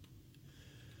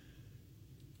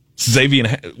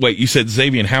 Wait, you said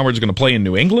Xavier Howard's going to play in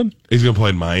New England? He's going to play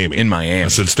in Miami. In Miami. I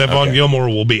said Stephon Gilmore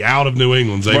will be out of New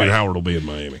England. Xavier Howard will be in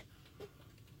Miami.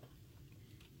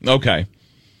 Okay.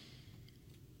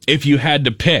 If you had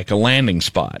to pick a landing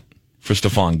spot for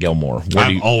Stephon Gilmore,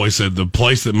 I've always said the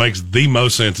place that makes the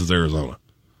most sense is Arizona.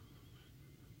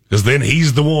 Because then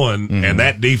he's the one, and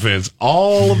that defense,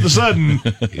 all of a sudden,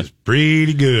 is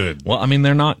pretty good. Well, I mean,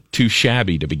 they're not too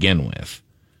shabby to begin with.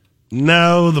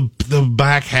 No, the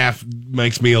back half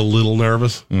makes me a little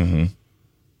nervous. Mm-hmm.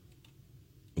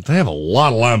 But they have a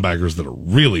lot of linebackers that are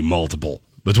really multiple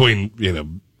between,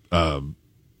 it's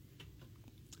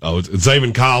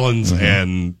Zayvon Collins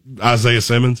and Isaiah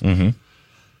Simmons. Mm-hmm.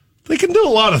 They can do a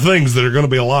lot of things that are going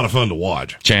to be a lot of fun to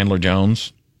watch. Chandler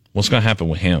Jones. What's going to happen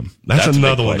with him? That's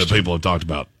another one that people have talked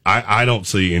about. I don't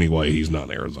see any way he's not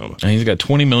in Arizona. And he's got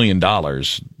 $20 million.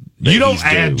 You don't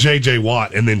add J.J.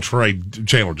 Watt and then trade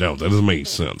Chandler Jones. That doesn't make any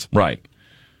sense. Right.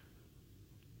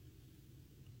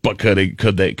 But could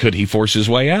he force his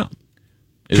way out?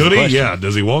 Could he? Yeah.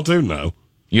 Does he want to? No.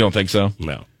 You don't think so?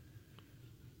 No.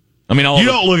 I mean, you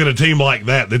don't look at a team like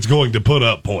that that's going to put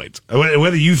up points.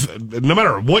 Whether no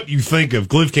matter what you think of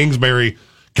Cliff Kingsbury,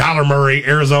 Kyler Murray,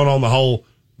 Arizona on the whole,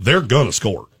 they're going to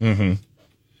score. Mm-hmm.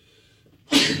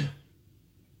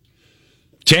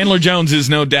 Chandler Jones is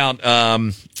no doubt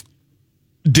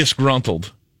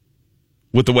disgruntled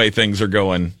with the way things are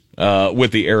going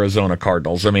with the Arizona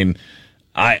Cardinals. I mean,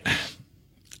 I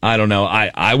don't know.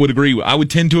 I would agree. I would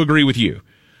tend to agree with you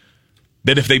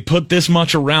that if they put this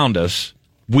much around us,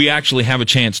 we actually have a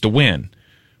chance to win.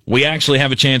 We actually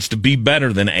have a chance to be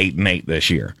better than 8-8 this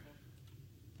year.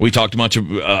 We talked much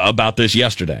about this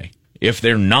yesterday. If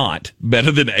they're not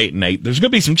better than 8-8, there's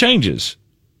going to be some changes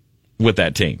with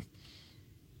that team.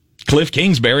 Cliff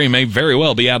Kingsbury may very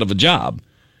well be out of a job.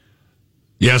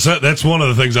 Yes, that's one of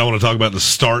the things I want to talk about to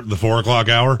start the 4 o'clock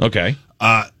hour. Okay.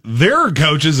 There are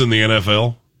coaches in the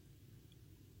NFL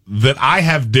that I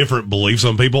have different beliefs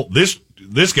on people.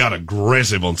 This got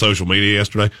aggressive on social media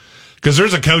yesterday because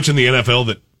there's a coach in the NFL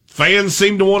that fans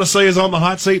seem to want to say is on the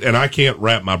hot seat, and I can't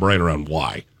wrap my brain around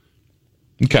why.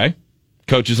 Okay.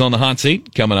 Coaches on the hot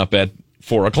seat coming up at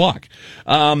 4 o'clock.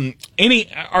 Are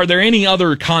there any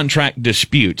other contract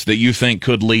disputes that you think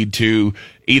could lead to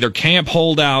either camp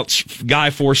holdouts, guy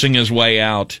forcing his way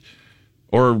out,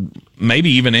 or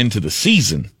maybe even into the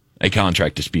season, a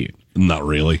contract dispute? Not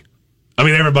really. I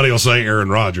mean, everybody will say Aaron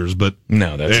Rodgers, but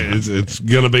no, it's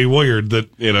going to be weird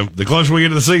that, the closer we get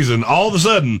to the season, all of a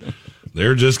sudden,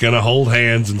 they're just going to hold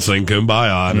hands and sing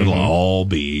Kumbaya, and it'll all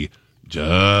be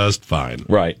just fine.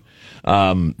 Right.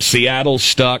 Seattle's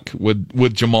stuck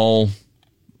with Jamal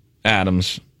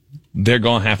Adams. They're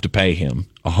going to have to pay him.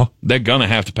 They're going to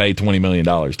have to pay $20 million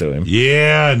to him.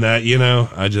 Yeah, and that,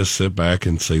 I just sit back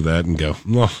and see that and go,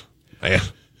 oh, man.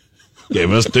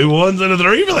 Gave us 2 1s and a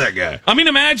 3 for that guy. I mean,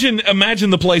 imagine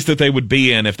the place that they would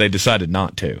be in if they decided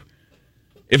not to.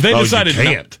 If they decided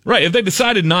not, if they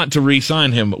decided not to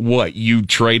re-sign him, you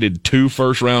traded 2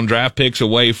 first-round draft picks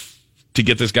away to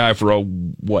get this guy for a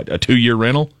 2-year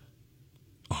rental?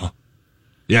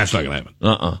 Yeah, it's not going to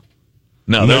happen.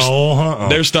 No,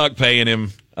 they're stuck paying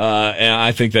him, and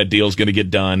I think that deal's going to get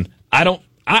done. I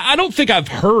don't think I've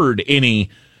heard any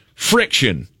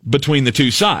friction between the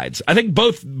two sides. I think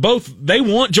both they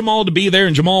want Jamal to be there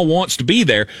and Jamal wants to be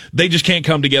there. They just can't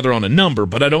come together on a number,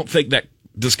 but I don't think that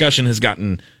discussion has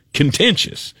gotten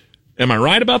contentious. Am I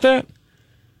right about that?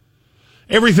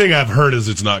 Everything I've heard is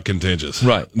it's not contentious.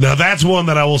 Right. Now, that's one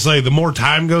that I will say the more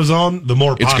time goes on, the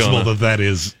more possible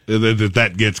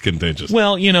that gets contentious.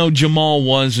 Well, Jamal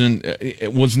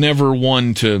was never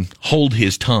one to hold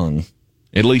his tongue,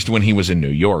 at least when he was in New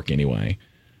York anyway.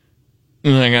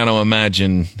 I got to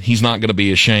imagine he's not going to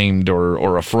be ashamed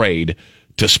or afraid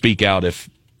to speak out if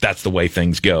that's the way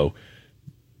things go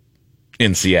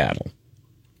in Seattle.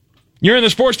 You're in the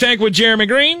Sports Tank with Jeremy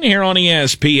Greene here on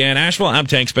ESPN Asheville. I'm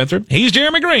Tank Spencer. He's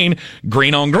Jeremy Greene.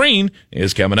 Green on Green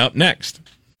is coming up next.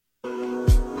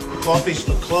 Coffee's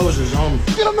for closers only.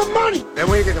 Get them the money. Then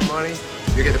when you get the money,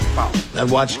 you get the power. That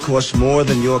watch costs more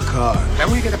than your car. Then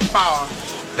when you get the power,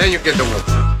 then you get the woman.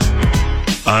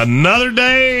 Another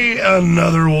day,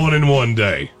 another 1-in-1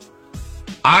 day.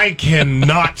 I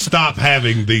cannot stop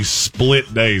having these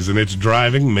split days, and it's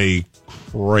driving me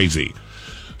crazy.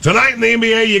 Tonight in the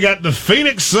NBA, you got the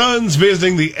Phoenix Suns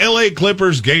visiting the LA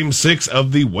Clippers, Game 6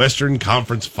 of the Western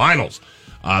Conference Finals.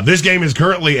 This game is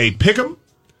currently a pick'em.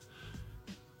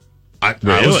 I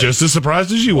was just as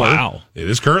surprised as you were. Wow. It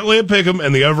is currently a pick'em,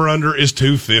 and the over-under is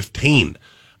 215.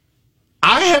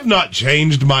 I have not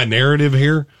changed my narrative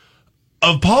here.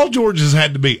 Paul George has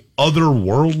had to be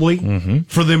otherworldly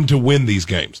for them to win these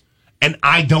games. And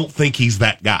I don't think he's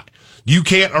that guy. You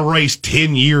can't erase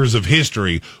 10 years of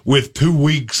history with 2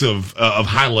 weeks of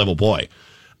high-level play.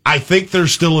 I think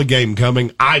there's still a game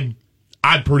coming. I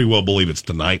pretty well believe it's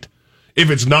tonight.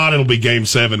 If it's not, it'll be Game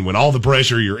 7 when all the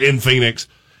pressure, you're in Phoenix.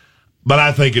 But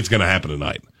I think it's going to happen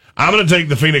tonight. I'm going to take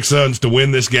the Phoenix Suns to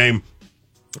win this game.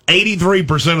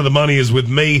 83% of the money is with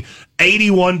me.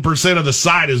 81% of the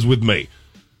side is with me.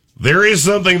 There is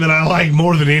something that I like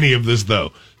more than any of this,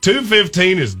 though.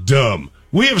 215 is dumb.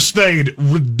 We have stayed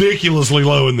ridiculously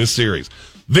low in this series.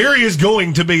 There is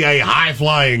going to be a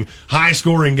high-flying,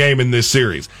 high-scoring game in this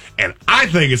series, and I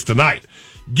think it's tonight.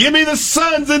 Give me the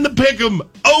Suns in the pick'em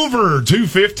over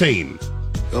 215.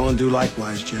 Go and do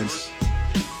likewise, gents.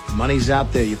 The money's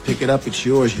out there. You pick it up, it's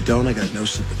yours. You don't, I got no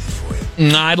sympathy for you.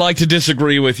 I'd like to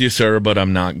disagree with you, sir, but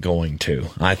I'm not going to.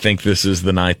 I think this is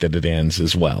the night that it ends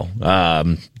as well.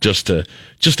 Just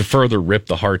to further rip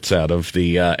the hearts out of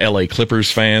the LA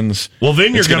Clippers fans. Well,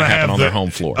 then you're going to have on their home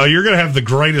floor. You're going to have the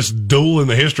greatest duel in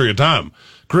the history of time.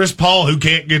 Chris Paul, who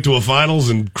can't get to a finals,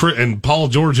 and Paul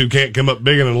George, who can't come up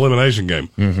big in an elimination game.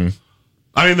 Mm-hmm.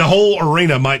 I mean, the whole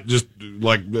arena might just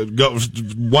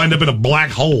wind up in a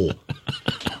black hole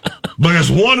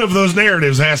because one of those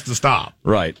narratives has to stop.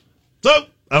 Right. So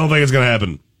I don't think it's going to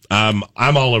happen. I'm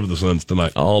all over the Suns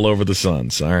tonight. All over the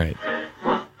Suns. All right.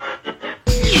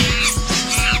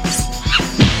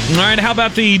 All right, how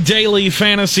about the daily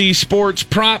fantasy sports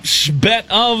props bet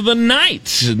of the night?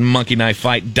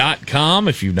 MonkeyKnifeFight.com.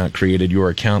 If you've not created your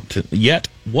account yet,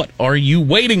 what are you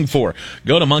waiting for?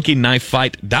 Go to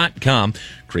MonkeyKnifeFight.com,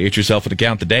 create yourself an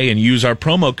account today, and use our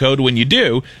promo code when you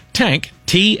do, TANK,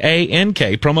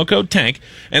 T-A-N-K, promo code TANK,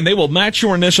 and they will match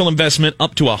your initial investment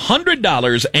up to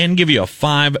 $100 and give you a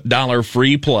 $5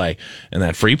 free play. And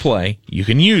that free play you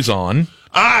can use on...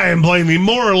 I am playing the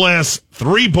more or less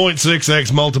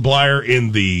 3.6x multiplier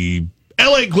in the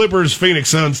LA Clippers Phoenix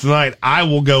Suns tonight. I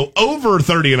will go over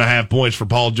 30.5 points for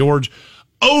Paul George,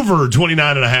 over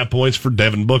 29.5 points for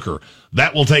Devin Booker.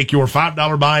 That will take your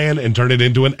 $5 buy-in and turn it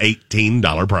into an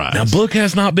 $18 prize. Now, Book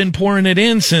has not been pouring it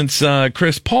in since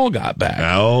Chris Paul got back.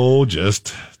 No,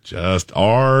 just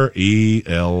RELAX.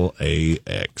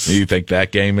 You think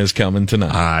that game is coming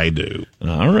tonight? I do.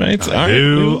 All right.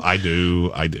 I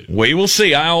do. We will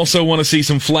see. I also want to see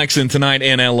some flexing tonight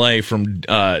in LA from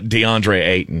DeAndre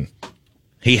Ayton.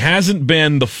 He hasn't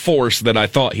been the force that I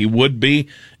thought he would be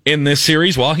in this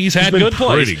series. While he's had good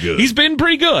plays, he's been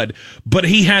pretty good, but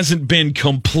he hasn't been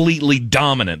completely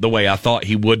dominant the way I thought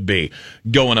he would be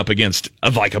going up against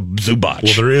like a Zubac.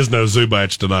 Well, there is no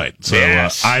Zubac tonight, so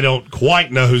yes. I don't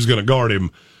quite know who's going to guard him,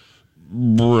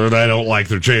 but I don't like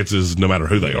their chances no matter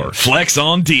who they are. Flex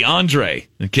on DeAndre.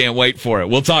 I can't wait for it.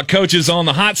 We'll talk coaches on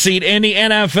the hot seat in the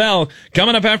NFL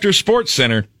coming up after Sports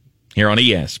Center here on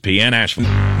ESPN Asheville.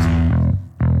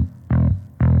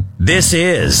 This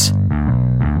is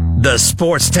the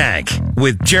Sports Tank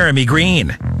with Jeremy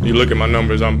Greene. You look at my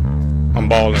numbers, I'm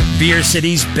balling. Beer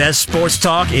City's best sports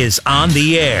talk is on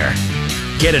the air.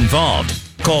 Get involved.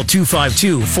 Call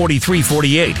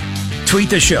 252-4348. Tweet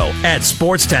the show at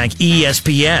Sports Tank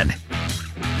ESPN.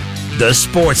 The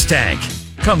Sports Tank.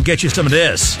 Come get you some of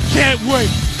this. Can't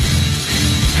wait.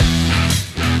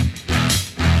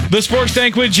 The Sports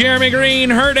Tank with Jeremy Greene,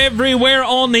 heard everywhere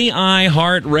on the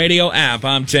iHeartRadio app.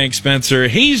 I'm Tank Spencer.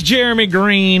 He's Jeremy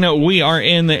Greene. We are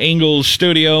in the Ingles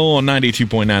studio on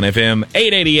 92.9 FM,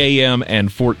 880 AM, and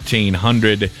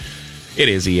 1400. It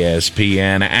is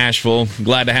ESPN Asheville.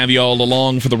 Glad to have you all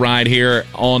along for the ride here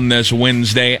on this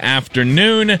Wednesday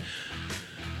afternoon.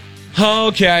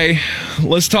 Okay,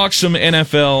 let's talk some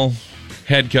NFL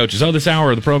head coaches. This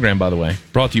hour of the program, by the way,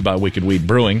 brought to you by Wicked Weed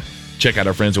Brewing. Check out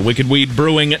our friends at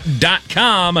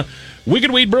wickedweedbrewing.com. Wicked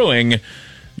Weed Brewing,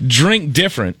 drink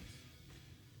different.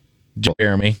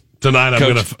 Jeremy. Tonight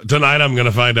I'm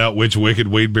gonna find out which Wicked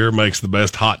Weed beer makes the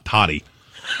best hot toddy.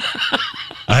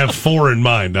 I have 4 in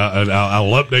mind.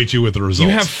 I'll update you with the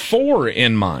results. You have 4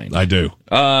 in mind. I do.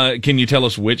 Can you tell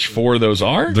us which 4 those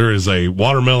are? There is a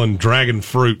watermelon dragon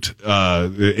fruit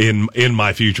in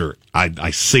my future.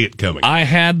 I see it coming. I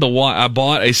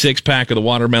bought a 6-pack of the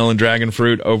watermelon dragon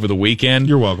fruit over the weekend.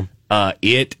 You're welcome.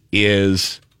 It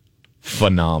is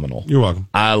phenomenal. You're welcome.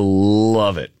 I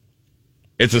love it.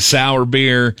 It's a sour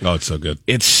beer. Oh, it's so good.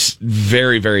 It's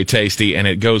very, very tasty, and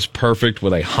it goes perfect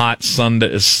with a hot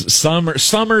summer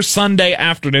Sunday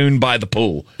afternoon by the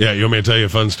pool. Yeah, you want me to tell you a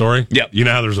fun story? Yep. You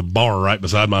know how there's a bar right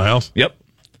beside my house? Yep.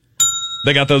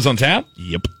 They got those on tap?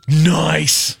 Yep.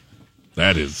 Nice.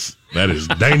 That is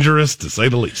dangerous, to say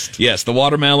the least. Yes, the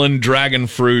watermelon dragon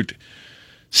fruit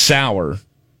sour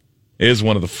is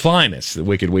one of the finest that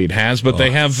Wicked Weed has, but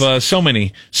they have so many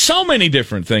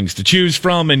different things to choose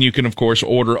from, and you can, of course,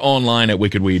 order online at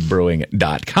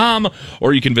wickedweedbrewing.com,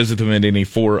 or you can visit them at any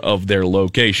 4 of their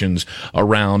locations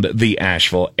around the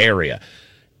Asheville area.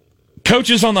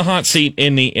 Coaches on the hot seat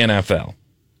in the NFL.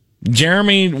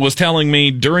 Jeremy was telling me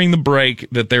during the break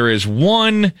that there is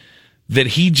one that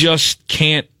he just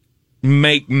can't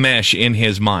make mesh in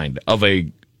his mind of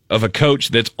a coach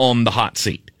that's on the hot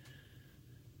seat.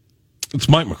 It's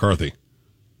Mike McCarthy.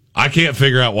 I can't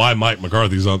figure out why Mike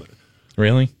McCarthy's on.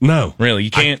 Really? No. Really?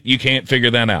 You can't figure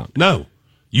that out. No.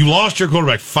 You lost your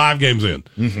quarterback 5 games in.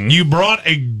 Mm-hmm. You brought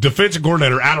a defensive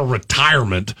coordinator out of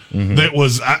retirement that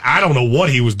was, I don't know what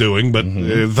he was doing, but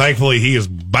thankfully he is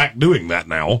back doing that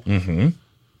now. Mm-hmm.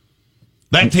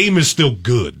 That team is still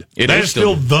good. That is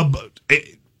still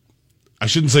I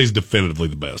shouldn't say he's definitively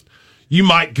the best. You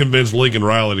might convince Lincoln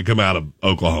Riley to come out of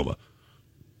Oklahoma.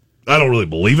 I don't really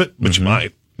believe it, but you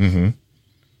might. Mm-hmm.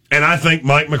 And I think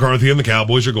Mike McCarthy and the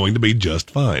Cowboys are going to be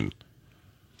just fine.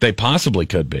 They possibly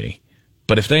could be.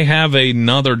 But if they have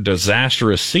another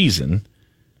disastrous season,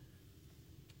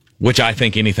 which I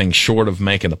think anything short of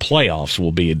making the playoffs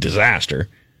will be a disaster,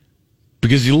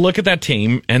 because you look at that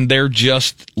team and they're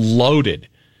just loaded.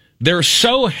 They're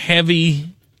so heavy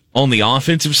on the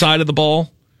offensive side of the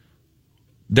ball.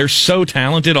 They're so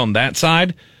talented on that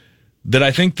side that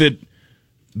I think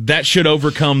that should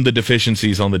overcome the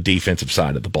deficiencies on the defensive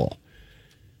side of the ball.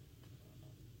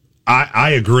 I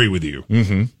agree with you.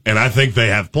 Mm-hmm. And I think they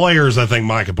have players. I think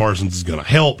Micah Parsons is going to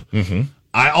help. Mm-hmm.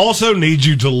 I also need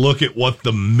you to look at what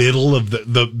the middle of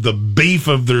the beef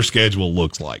of their schedule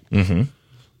looks like. Mm-hmm.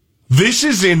 This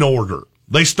is in order.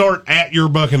 They start at your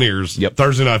Buccaneers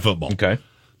Thursday Night Football. Okay.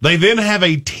 They then have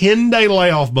a 10-day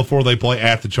layoff before they play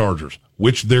at the Chargers,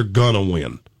 which they're going to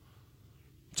win.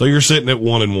 So you're sitting at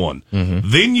 1-1. Mm-hmm.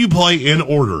 Then you play in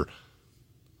order.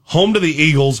 Home to the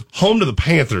Eagles, home to the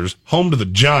Panthers, home to the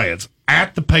Giants,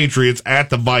 at the Patriots, at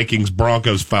the Vikings,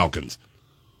 Broncos, Falcons.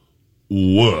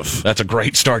 Woof. That's a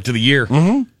great start to the year.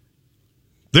 Mm-hmm.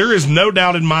 There is no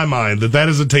doubt in my mind that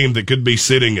is a team that could be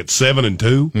sitting at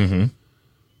 7-2. Mm-hmm.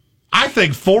 I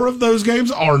think 4 of those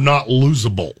games are not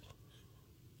losable.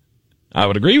 I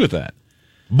would agree with that.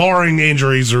 Barring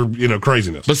injuries or,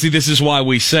 craziness. But see, this is why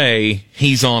we say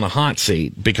he's on a hot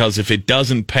seat, because if it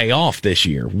doesn't pay off this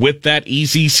year with that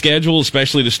easy schedule,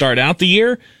 especially to start out the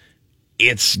year,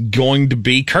 it's going to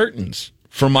be curtains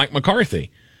for Mike McCarthy.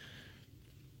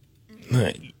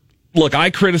 Look, I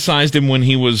criticized him when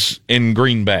he was in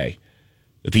Green Bay.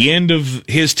 At the end of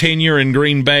his tenure in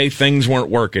Green Bay, things weren't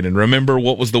working. And remember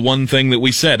what was the one thing that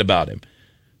we said about him?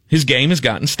 His game has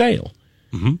gotten stale.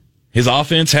 Mm-hmm. His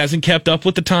offense hasn't kept up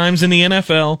with the times in the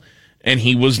NFL, and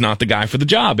he was not the guy for the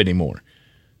job anymore.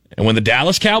 And when the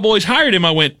Dallas Cowboys hired him,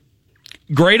 I went,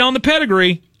 great on the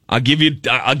pedigree. I'll give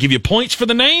you points for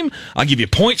the name. I'll give you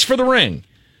points for the ring.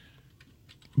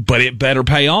 But it better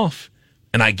pay off.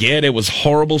 And I get it was a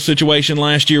horrible situation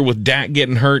last year with Dak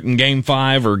getting hurt in Game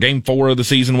 5 or Game 4 of the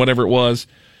season, whatever it was.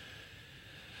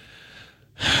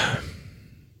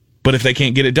 But if they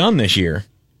can't get it done this year,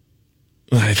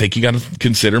 I think you got to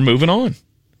consider moving on.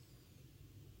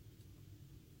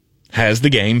 Has the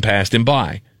game passed him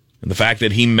by? And the fact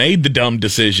that he made the dumb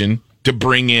decision to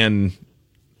bring in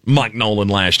Mike Nolan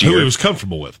last year, who he was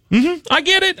comfortable with. Mm-hmm. I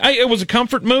get it. It was a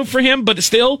comfort move for him, but it's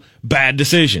still bad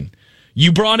decision.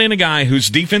 You brought in a guy whose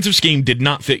defensive scheme did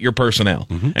not fit your personnel,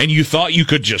 and you thought you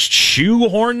could just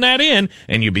shoehorn that in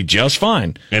and you'd be just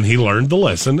fine. And he learned the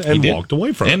lesson and walked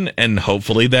away from it. And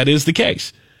hopefully that is the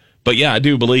case. But yeah, I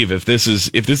do believe if this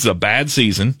is a bad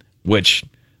season, which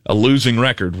a losing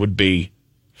record would be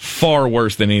far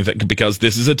worse than anything, because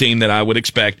this is a team that I would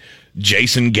expect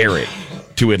Jason Garrett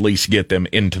to at least get them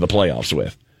into the playoffs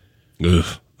with. Ugh,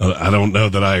 I don't know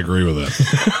that I agree with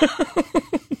that.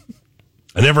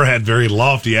 I never had very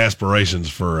lofty aspirations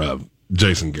for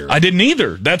Jason Garrett. I didn't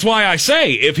either. That's why I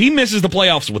say if he misses the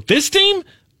playoffs with this team,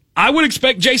 I would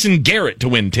expect Jason Garrett to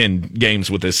win 10 games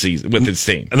with this season with his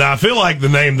team. And I feel like the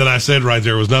name that I said right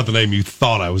there was not the name you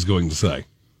thought I was going to say.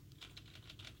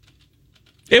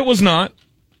 It was not.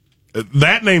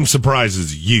 That name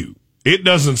surprises you. It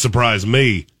doesn't surprise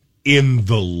me in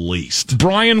the least.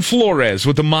 Brian Flores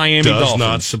with the Miami Dolphins. Does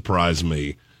not surprise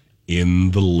me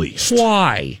in the least.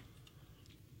 Why?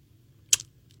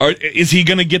 Is he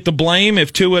going to get the blame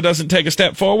if Tua doesn't take a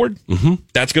step forward? Mm-hmm.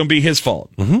 That's going to be his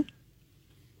fault. Mm-hmm.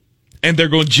 And they're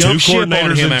going to jump ship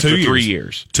on him after 3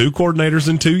 years. 2 coordinators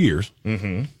in 2 years.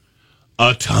 Mm-hmm.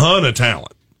 A ton of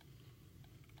talent.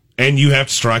 And you have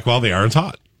to strike while the iron's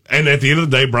hot. And at the end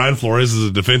of the day, Brian Flores is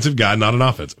a defensive guy, not an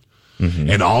offensive. Mm-hmm.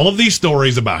 And all of these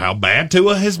stories about how bad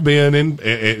Tua has been,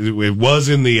 it was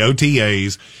in the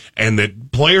OTAs, and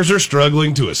that players are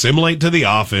struggling to assimilate to the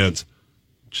offense,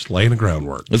 just laying the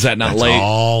groundwork. Is that not That's late?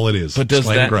 all it is. But does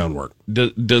laying that the groundwork?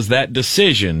 Does that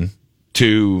decision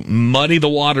to muddy the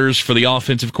waters for the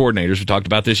offensive coordinators? We talked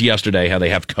about this yesterday, how they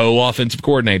have co-offensive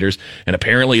coordinators, and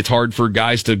apparently it's hard for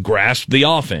guys to grasp the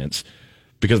offense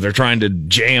because they're trying to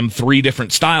jam 3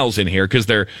 different styles in here because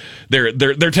they're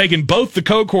taking both the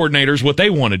co-coordinators what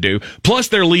they want to do, plus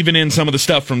they're leaving in some of the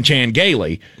stuff from Chan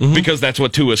Gailey because that's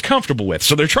what Tua's comfortable with.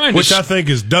 So they're trying Which I think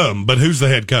is dumb, but who's the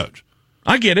head coach?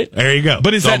 I get it. There you go.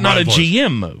 But is that not a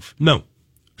GM move? No.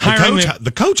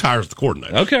 The coach hires the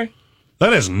coordinator. Okay.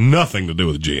 That has nothing to do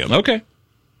with the GM. Okay.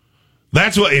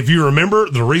 That's what, if you remember,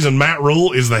 the reason Matt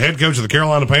Rule is the head coach of the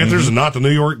Carolina Panthers and not the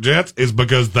New York Jets is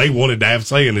because they wanted to have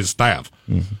say in his staff.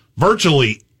 Mm-hmm.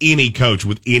 Virtually any coach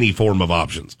with any form of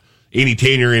options, any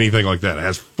tenure, anything like that,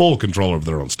 has full control over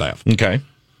their own staff. Okay.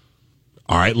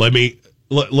 All right, let me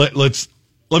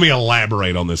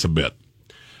elaborate on this a bit.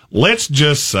 Let's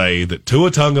just say that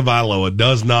Tua Tagovailoa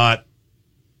does not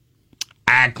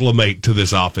acclimate to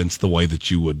this offense the way that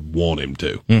you would want him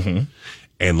to. Mm-hmm.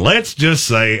 And let's just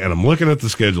say, and I'm looking at the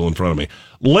schedule in front of me,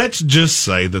 let's just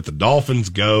say that the Dolphins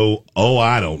go,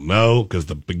 I don't know, because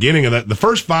the beginning of the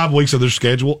first 5 weeks of their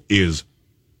schedule is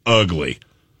ugly.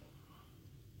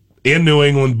 In New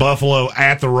England, Buffalo,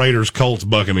 at the Raiders, Colts,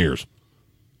 Buccaneers.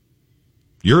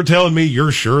 You're telling me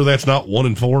you're sure that's not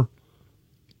 1-4?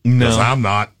 No. Because I'm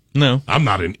not. No. I'm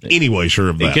not in any way sure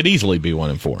of that. It could easily be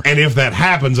 1-4. And if that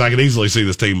happens, I could easily see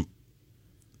this team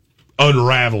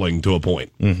unraveling to a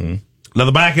point. Mm-hmm. Now,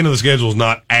 the back end of the schedule is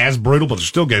not as brutal, but there's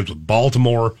still games with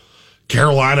Baltimore,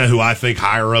 Carolina, who I think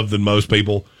higher of than most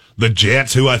people, the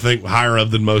Jets, who I think higher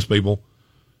of than most people.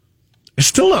 It's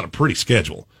still not a pretty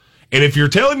schedule. And if you're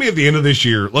telling me at the end of this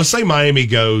year, let's say Miami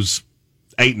goes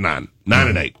 8-9,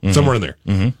 9-8, somewhere in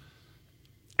there,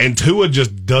 and Tua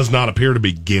just does not appear to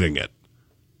be getting it,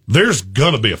 there's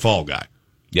going to be a fall guy.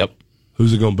 Yep.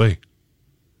 Who's it going to be?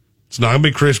 It's not going to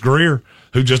be Chris Greer,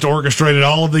 who just orchestrated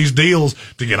all of these deals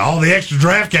to get all the extra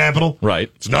draft capital.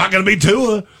 Right. It's not going to be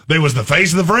Tua. They was the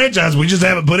face of the franchise. We just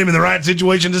haven't put him in the right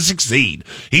situation to succeed.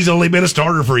 He's only been a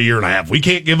starter for a year and a half. We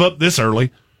can't give up this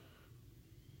early.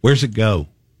 Where's it go?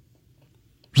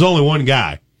 There's only one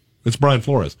guy. It's Brian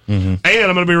Flores. Mm-hmm. And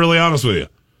I'm going to be really honest with you.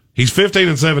 He's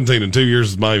 15-17 in 2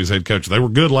 years as Miami's head coach. They were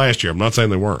good last year. I'm not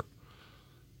saying they weren't.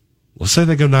 Let's say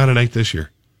they go 9-8 this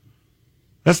year.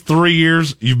 That's 3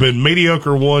 years. You've been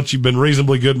mediocre once. You've been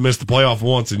reasonably good and missed the playoff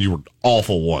once, and you were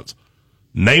awful once.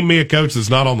 Name me a coach that's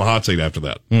not on the hot seat after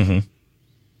that. Mm-hmm.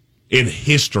 In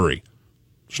history.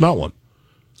 There's not one.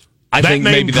 I that think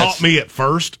name maybe caught me at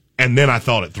first, and then I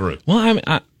thought it through. Well,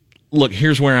 look,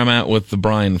 here's where I'm at with the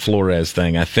Brian Flores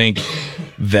thing. I think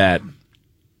that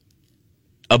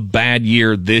a bad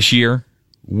year this year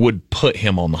would put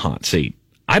him on the hot seat.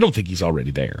 I don't think he's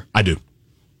already there. I do.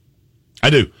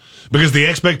 Because the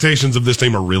expectations of this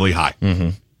team are really high.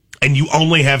 Mm-hmm. And you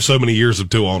only have so many years of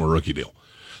Tua on a rookie deal.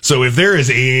 So if there is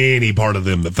any part of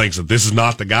them that thinks that this is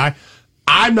not the guy,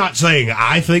 I'm not saying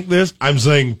I think this. I'm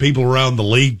saying people around the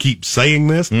league keep saying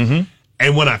this. Mm-hmm.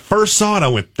 And when I first saw it, I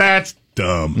went, that's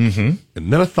dumb. Mm-hmm.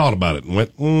 And then I thought about it and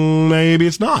went, maybe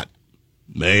it's not.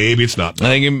 Maybe it's not dumb.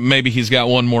 I think maybe he's got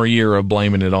one more year of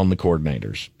blaming it on the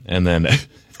coordinators. And then...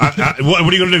 what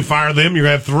are you going to do? Fire them?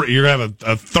 You're going to have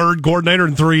a third coordinator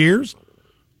in 3 years?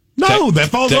 No, that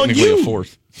falls on you. A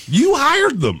fourth. You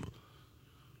hired them.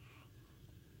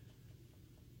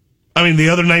 I mean, the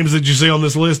other names that you see on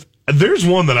this list, there's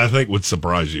one that I think would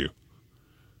surprise you.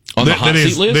 On the hot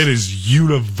seat list? That is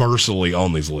universally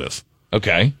on these lists.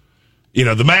 Okay. You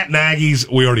know, the Matt Nagy's,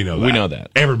 we already know that. We know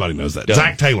that. Everybody knows that. Done.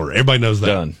 Zach Taylor, everybody knows that.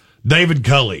 Done. David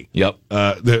Culley. Yep.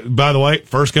 By the way,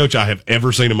 first coach I have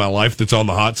ever seen in my life that's on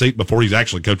the hot seat before he's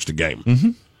actually coached a game. Mm-hmm.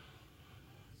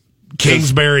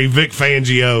 Kingsbury, Vic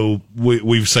Fangio,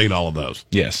 we've seen all of those.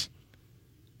 Yes.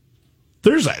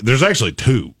 There's actually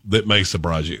two that may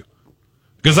surprise you.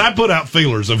 Because I put out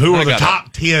feelers of who are the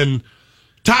top 10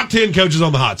 coaches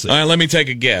on the hot seat. All right, let me take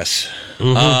a guess.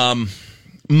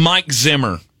 Mike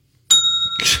Zimmer.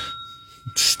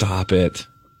 Stop it.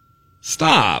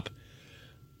 Stop.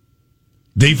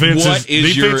 Defense. What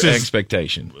is your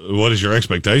expectation? What is your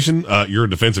expectation? You're a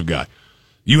defensive guy.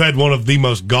 You had one of the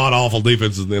most god-awful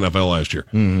defenses in the NFL last year.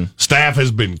 Mm-hmm. Staff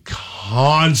has been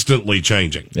constantly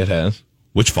changing. It has.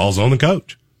 Which falls on the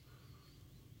coach.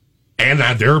 And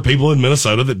there are people in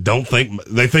Minnesota that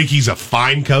they think he's a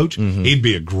fine coach. Mm-hmm. He'd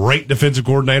be a great defensive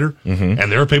coordinator. Mm-hmm.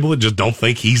 And there are people that just don't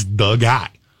think he's the guy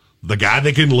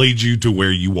that can lead you to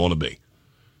where you want to be.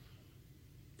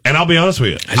 And I'll be honest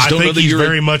with you, I think he's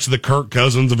very much the Kirk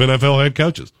Cousins of NFL head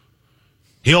coaches.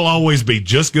 He'll always be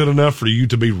just good enough for you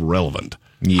to be relevant.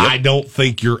 Yep. I don't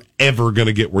think you're ever going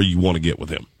to get where you want to get with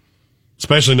him,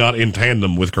 especially not in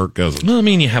tandem with Kirk Cousins. Well, I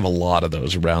mean, you have a lot of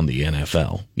those around the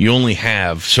NFL. You only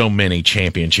have so many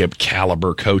championship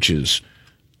caliber coaches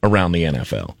around the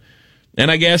NFL. And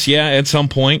I guess, at some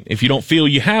point, if you don't feel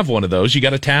you have one of those, you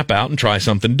got to tap out and try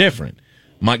something different.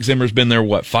 Mike Zimmer's been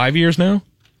there, 5 years now?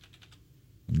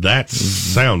 That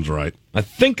sounds right. I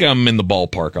think I'm in the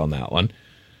ballpark on that one.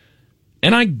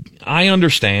 And I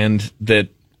understand that,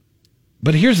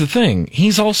 but here's the thing.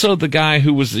 He's also the guy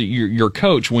who was your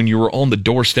coach when you were on the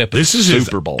doorstep of the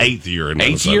Super Bowl. This is his 8th year in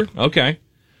Minnesota. 8th year? Okay.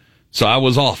 So I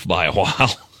was off by a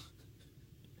while.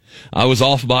 I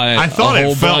thought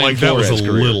it felt like that was a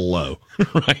little low.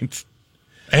 Right.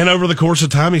 And over the course of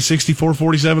time, he's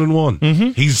 64-47-1. Mm-hmm.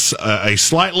 He's a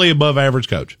slightly above average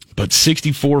coach. But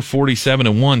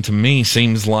 64-47-1 to me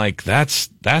seems like that's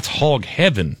hog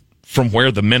heaven from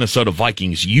where the Minnesota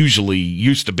Vikings usually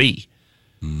used to be.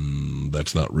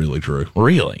 That's not really true.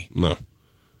 Really? No. I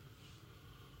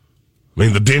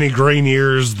mean, the Denny Greene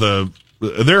years,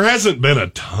 there hasn't been a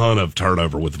ton of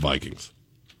turnover with the Vikings.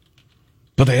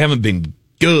 But they haven't been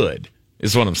good,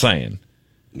 is what I'm saying.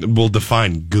 We'll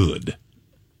define good.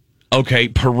 Okay,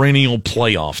 perennial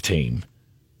playoff team.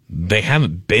 They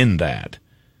haven't been that.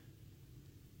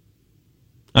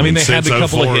 I mean, they had a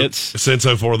couple of hits. Since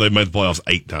 2004, they've made the playoffs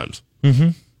 8 times. Mm-hmm.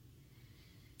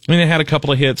 I mean, they had a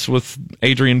couple of hits with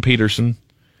Adrian Peterson.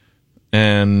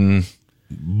 And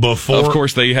of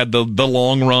course, they had the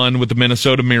long run with the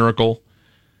Minnesota Miracle.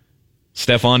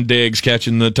 Stephon Diggs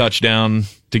catching the touchdown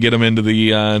to get them into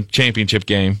the championship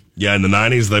game. Yeah, in the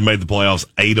 90s, they made the playoffs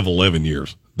 8 of 11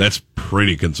 years. That's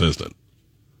pretty consistent.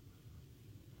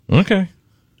 Okay.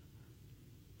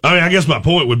 I mean, I guess my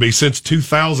point would be since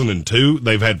 2002,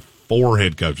 they've had 4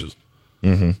 head coaches.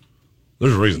 Mm-hmm.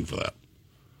 There's a reason for that.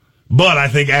 But I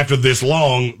think after this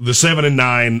long, the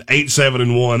 7-9,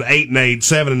 8-7-1, 8-8,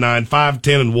 7-9,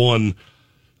 5-10-1,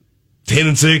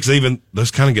 10-6, even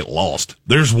those kind of get lost.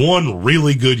 There's one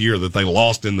really good year that they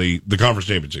lost in the conference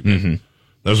championship game. Mm-hmm.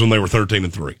 That was when they were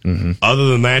 13-3. Mm-hmm. Other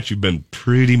than that, you've been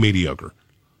pretty mediocre.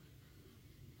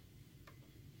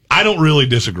 I don't really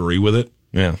disagree with it.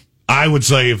 Yeah. I would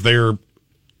say if they're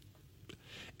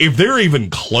even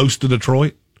close to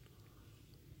Detroit,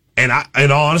 and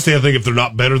in all honesty, I think if they're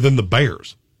not better than the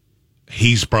Bears,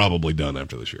 he's probably done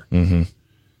after this year. Mm-hmm.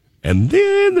 And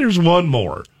then there's one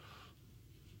more.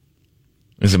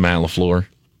 Is it Matt LaFleur?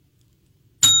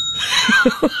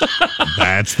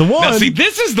 That's the one. Now, see,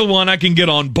 this is the one I can get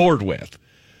on board with.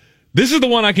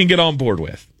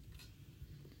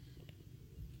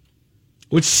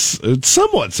 Which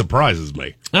somewhat surprises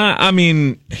me. I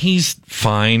mean, he's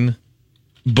fine,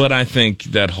 but I think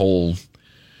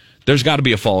there's got to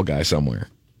be a fall guy somewhere.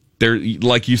 There,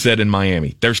 like you said in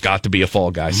Miami, there's got to be a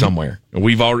fall guy somewhere. And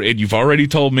you've already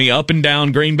told me up and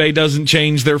down, Green Bay doesn't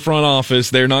change their front office.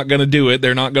 They're not going to do it.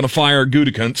 They're not going to fire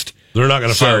Gutekunst. They're not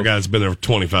going to fire a guy that's been there for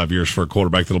 25 years for a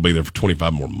quarterback that'll be there for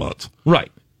 25 more months.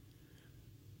 Right.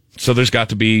 So there's got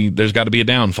to be a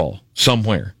downfall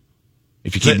somewhere.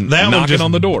 If you keep knocking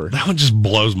on the door. That one just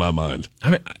blows my mind.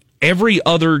 I mean, every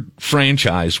other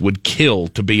franchise would kill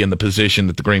to be in the position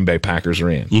that the Green Bay Packers are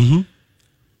in. Mm-hmm.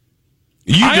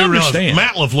 I understand.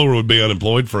 Matt LaFleur would be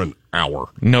unemployed for an hour.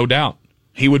 No doubt.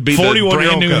 He would be the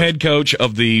brand new head coach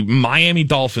of the Miami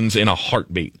Dolphins in a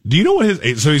heartbeat. Do you know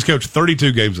what so he's coached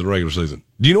 32 games in the regular season.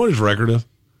 Do you know what his record is?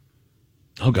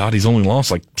 Oh, God, he's only lost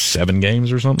like 7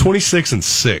 games or something.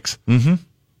 26-6. Mm-hmm. Yeah,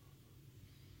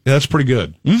 that's pretty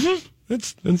good. Mm-hmm.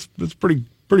 It's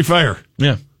pretty fair.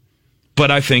 Yeah.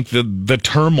 But I think the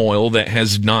turmoil that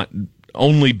has not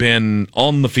only been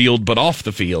on the field but off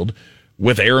the field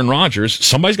with Aaron Rodgers,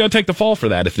 somebody's got to take the fall for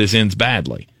that if this ends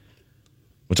badly.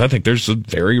 Which I think there's a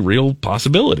very real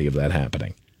possibility of that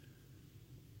happening.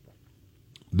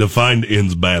 Defined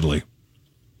ends badly.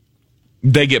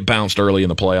 They get bounced early in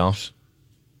the playoffs.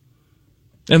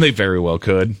 And they very well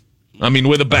could. I mean,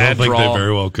 with a bad draw. I think they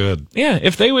very well could. Yeah,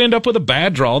 if they end up with a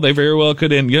bad draw, they very well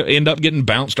could end up getting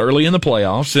bounced early in the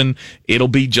playoffs, and it'll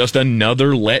be just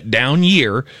another letdown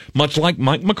year, much like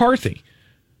Mike McCarthy.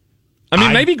 I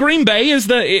mean, maybe Green Bay is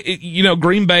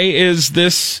Green Bay is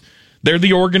this. They're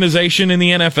the organization in the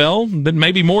NFL that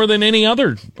maybe more than any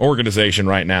other organization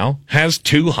right now has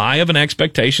too high of an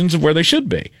expectations of where they should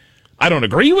be. I don't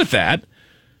agree with that,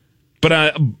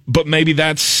 but maybe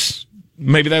that's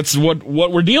what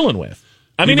we're dealing with.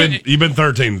 I mean, you've been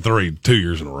 13-3 2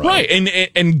 years in a row, right?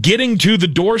 And getting to the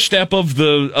doorstep of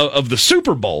the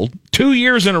Super Bowl 2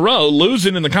 years in a row,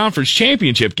 losing in the conference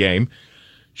championship game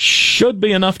should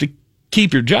be enough to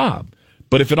keep your job.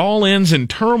 But if it all ends in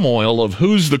turmoil of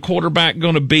who's the quarterback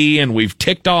going to be, and we've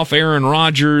ticked off Aaron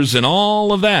Rodgers and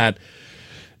all of that,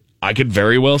 I could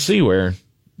very well see where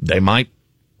they might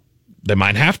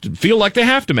have to feel like they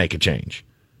have to make a change.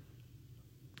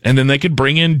 And then they could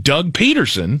bring in Doug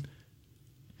Peterson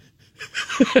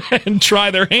and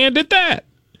try their hand at that.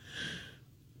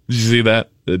 Did you see that?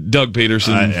 Doug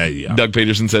Peterson. Yeah. Doug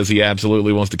Peterson says he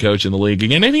absolutely wants to coach in the league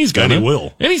again, and he's gonna. And he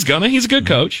will. And he's gonna. He's a good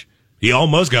coach. He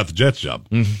almost got the Jets job.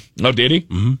 Mm-hmm. Oh, did he?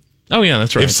 Mm-hmm. Oh, yeah,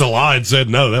 that's right. If Salah had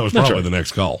said no, that was probably the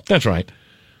next call. That's right.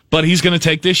 But he's going to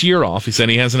take this year off. He said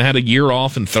he hasn't had a year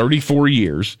off in 34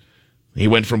 years. He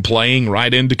went from playing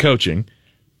right into coaching.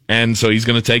 And so he's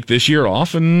going to take this year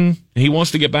off, and he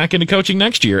wants to get back into coaching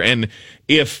next year. And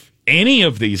if any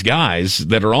of these guys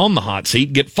that are on the hot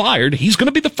seat get fired, he's going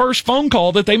to be the first phone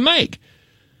call that they make.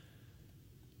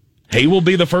 He will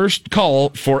be the first call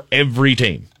for every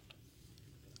team.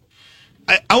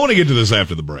 I want to get to this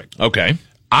after the break. Okay.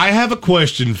 I have a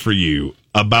question for you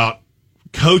about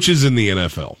coaches in the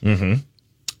NFL. Mm-hmm.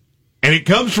 And it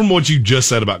comes from what you just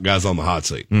said about guys on the hot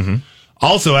seat. Mm-hmm.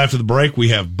 Also, after the break, we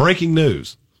have breaking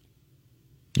news.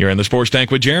 You're in the Sports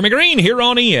Tank with Jeremy Greene here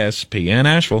on ESPN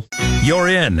Asheville. You're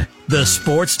in the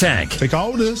Sports Tank. Take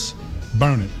all this,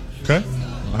 burn it, okay?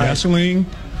 Gasoline,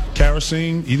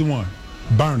 kerosene, either one.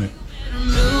 Burn it.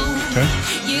 Okay?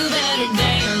 You better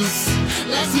dance.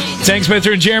 Tank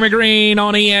Spencer and Jeremy Greene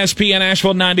on ESPN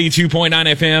Asheville 92.9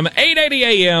 FM, 880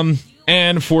 AM,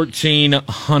 and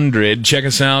 1400. Check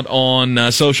us out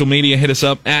on social media. Hit us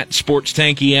up at Sports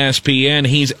Tank ESPN.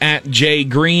 He's at J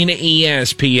Greene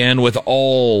ESPN with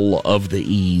all of the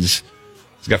E's.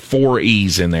 He's got 4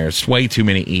 E's in there. It's way too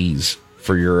many E's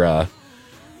for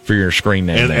your screen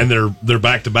name. And they're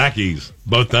back-to-back E's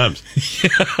both times.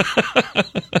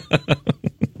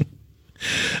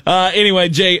 Anyway,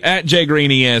 at J Greene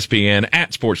ESPN,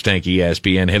 at Sports Tank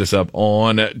ESPN. Hit us up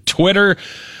on Twitter.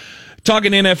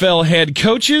 Talking NFL head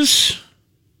coaches.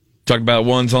 Talk about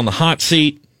ones on the hot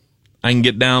seat. I can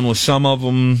get down with some of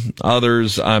them.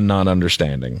 Others, I'm not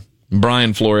understanding.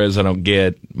 Brian Flores, I don't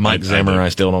get. Mike Zimmer, I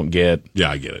still don't get.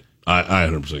 Yeah, I get it. I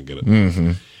 100% get it.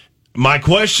 Mm-hmm. My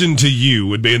question to you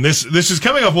would be, and this is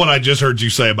coming off what I just heard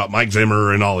you say about Mike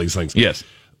Zimmer and all these things. Yes.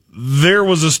 There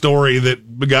was a story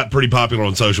that got pretty popular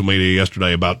on social media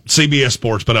yesterday about CBS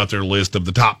Sports put out their list of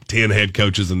the top 10 head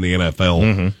coaches in the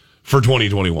NFL for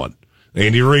 2021.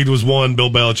 Andy Reid was 1, Bill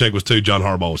Belichick was 2, John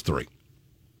Harbaugh was 3.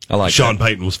 I like Sean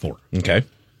Payton was 4. Okay.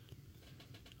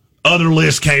 Other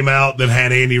lists came out that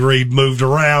had Andy Reid moved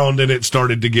around, and it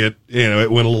started to get,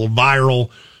 it went a little viral,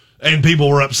 and people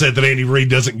were upset that Andy Reid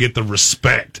doesn't get the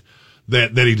respect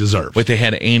that he deserves. But they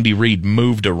had Andy Reid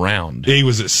moved around. He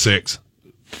was at 6.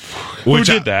 Who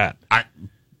did that?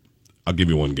 I'll give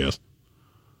you one guess.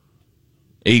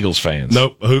 Eagles fans.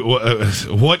 Nope.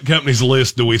 What company's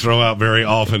list do we throw out very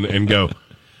often and go,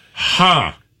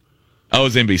 huh? Oh,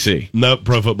 it's NBC. Nope,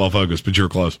 Pro Football Focus, but you're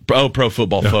close. Oh, Pro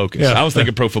Football Focus. Yeah. I was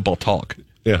thinking Pro Football Talk.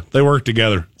 Yeah, they work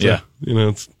together. So, yeah.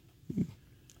 It's...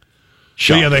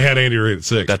 So, yeah, they had Andy Reid at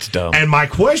 6. That's dumb. And my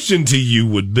question to you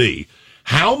would be,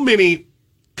 how many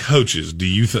coaches do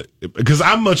you think, because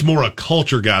I'm much more a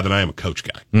culture guy than I am a coach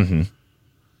guy. Mm-hmm.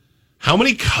 How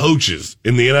many coaches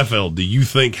in the NFL do you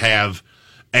think have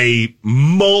a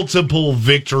multiple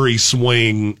victory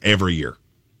swing every year?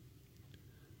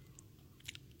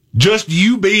 Just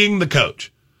you being the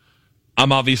coach.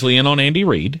 I'm obviously in on Andy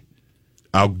Reid.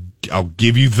 I'll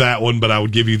give you that one, but I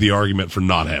would give you the argument for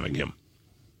not having him.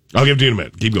 I'll give it to you in a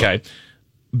minute. Keep going. Okay.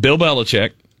 Bill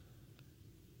Belichick.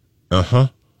 Uh-huh.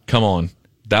 Come on.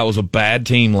 That was a bad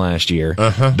team last year.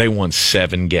 Uh-huh. They won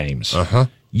 7 games. Uh-huh.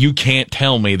 You can't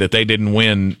tell me that they didn't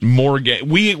win more games.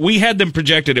 We had them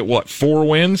projected at 4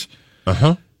 wins?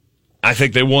 Uh-huh. I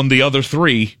think they won the other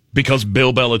 3 because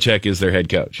Bill Belichick is their head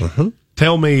coach. Uh-huh.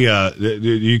 Tell me, do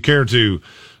you care to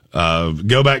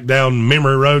go back down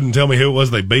memory road and tell me who it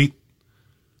was they beat?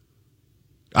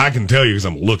 I can tell you because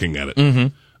I'm looking at it.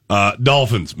 Mm-hmm.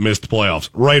 Dolphins missed the playoffs.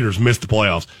 Raiders missed the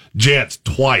playoffs. Jets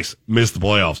twice missed the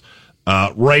playoffs.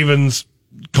 Ravens,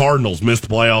 Cardinals missed the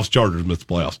playoffs. Chargers missed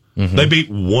the playoffs. Mm-hmm. They beat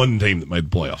one team that made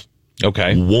the playoffs.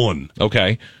 Okay. One.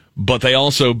 Okay. But they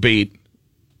also beat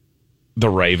the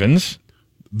Ravens.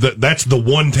 That's the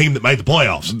one team that made the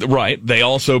playoffs. Right. They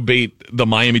also beat the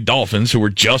Miami Dolphins, who were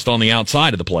just on the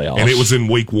outside of the playoffs. And it was in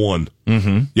week 1.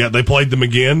 Mm-hmm. Yeah, they played them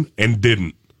again and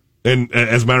didn't. And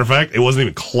as a matter of fact, it wasn't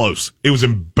even close. It was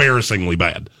embarrassingly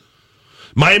bad.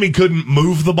 Miami couldn't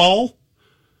move the ball,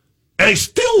 and they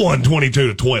still won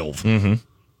 22-12. Mm-hmm.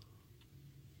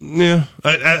 Yeah,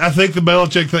 I think the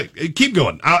Belichick thing. Keep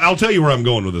going. I'll tell you where I'm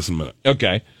going with this in a minute.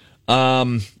 Okay.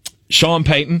 Sean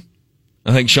Payton.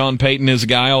 I think Sean Payton is a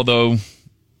guy, although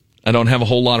I don't have a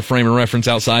whole lot of frame of reference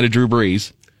outside of Drew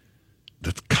Brees.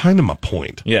 That's kind of my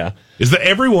point. Yeah. Is that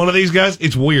every one of these guys,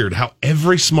 it's weird how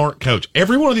every smart coach,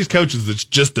 every one of these coaches that's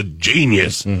just a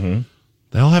genius, mm-hmm.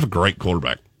 they all have a great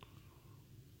quarterback.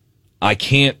 I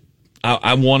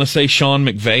want to say Sean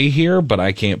McVay here, but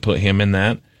I can't put him in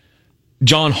that.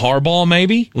 John Harbaugh,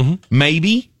 maybe? Mm-hmm.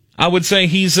 Maybe. I would say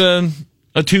he's a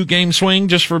 2-game swing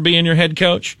just for being your head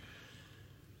coach.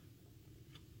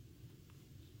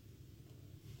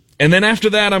 And then after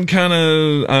that, I'm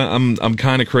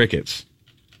kind of crickets.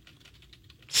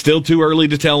 Still too early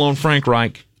to tell on Frank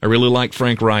Reich. I really like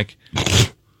Frank Reich.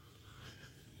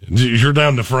 You're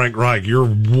down to Frank Reich. You're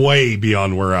way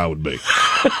beyond where I would be.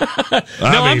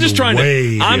 I'm just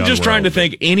trying to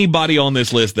think anybody on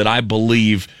this list that I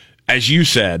believe, as you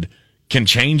said, can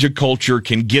change a culture,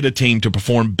 can get a team to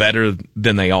perform better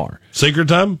than they are. Secret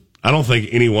time? I don't think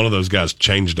any one of those guys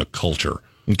changed a culture.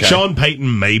 Okay. Sean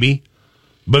Payton, maybe.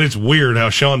 But it's weird how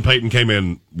Sean Payton came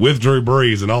in with Drew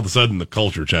Brees and all of a sudden the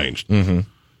culture changed. Mm-hmm.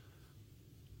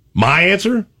 My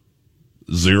answer?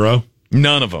 0.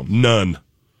 None of them. None.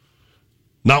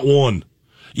 Not one.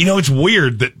 You know, it's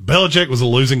weird that Belichick was a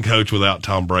losing coach without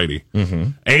Tom Brady.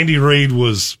 Mm-hmm. Andy Reid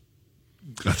was,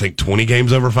 I think, 20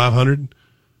 games over 500.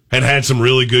 Had some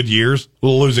really good years. A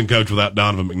losing coach without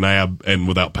Donovan McNabb and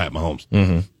without Pat Mahomes.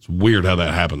 Mm-hmm. It's weird how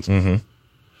that happens. Mm-hmm.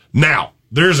 Now,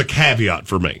 there's a caveat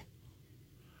for me.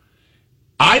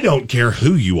 I don't care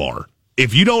who you are.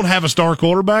 If you don't have a star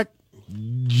quarterback,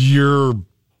 you're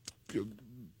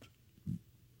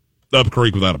up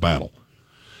creek without a paddle.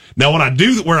 Now, where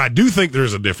I do think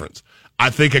there's a difference,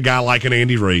 I think a guy like an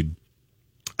Andy Reid,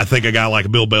 I think a guy like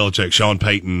Bill Belichick, Sean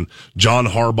Payton, John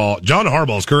Harbaugh. John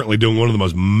Harbaugh is currently doing one of the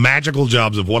most magical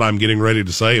jobs of what I'm getting ready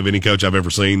to say of any coach I've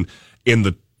ever seen in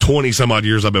the 20-some-odd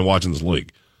years I've been watching this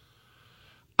league.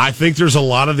 I think there's a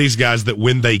lot of these guys that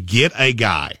when they get a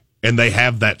guy and they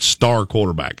have that star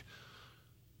quarterback,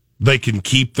 they can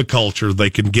keep the culture. They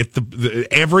can get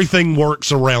everything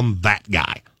works around that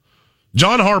guy.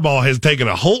 John Harbaugh has taken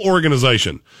a whole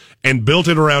organization and built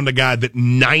it around a guy that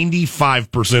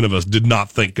 95% of us did not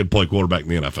think could play quarterback in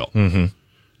the NFL. Mm-hmm.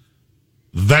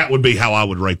 That would be how I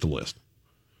would rate the list.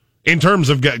 In terms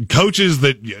of coaches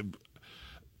that...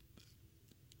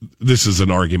 This is an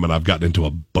argument I've gotten into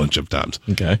a bunch of times.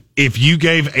 Okay. If you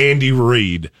gave Andy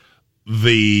Reid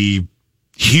the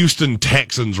Houston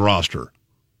Texans roster,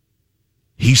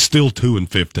 he's still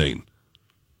 2-15.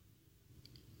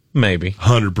 Maybe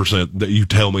 100% that you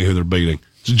tell me who they're beating.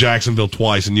 It's Jacksonville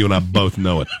twice, and you and I both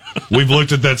know it. We've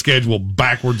looked at that schedule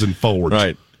backwards and forwards.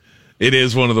 Right. It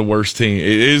is one of the worst teams.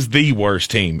 It is the worst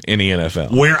team in the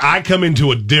NFL. Where I come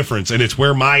into a difference, and it's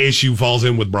where my issue falls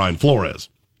in with Brian Flores,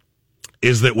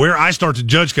 is that where I start to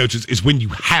judge coaches is when you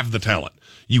have the talent,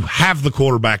 you have the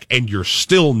quarterback, and you're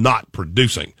still not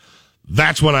producing.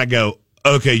 That's when I go,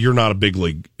 okay, you're not a big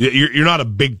league. You're not a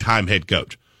big-time head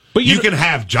coach. But you can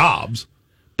have jobs.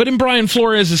 But in Brian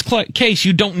Flores' case,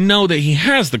 you don't know that he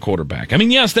has the quarterback. I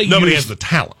mean, yes, nobody has the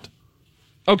talent.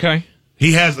 Okay.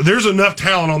 There's enough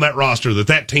talent on that roster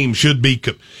that team should be,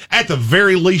 at the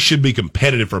very least, should be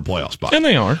competitive for a playoff spot. And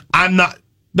they are.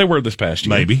 They were this past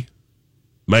year.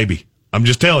 Maybe. I'm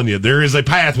just telling you, there is a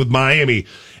path with Miami,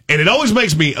 and it always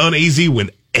makes me uneasy when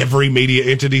every media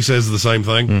entity says the same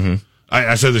thing. Mm-hmm.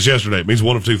 I said this yesterday. It means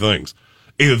one of two things.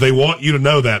 Either they want you to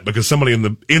know that because somebody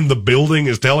in the building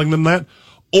is telling them that,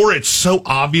 or it's so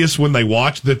obvious when they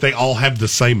watch that they all have the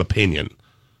same opinion.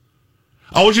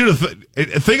 I want you to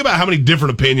think about how many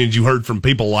different opinions you heard from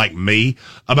people like me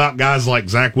about guys like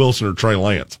Zach Wilson or Trey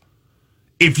Lance.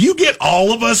 If you get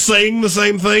all of us saying the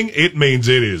same thing, it means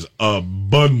it is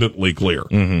abundantly clear.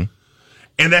 Mm-hmm.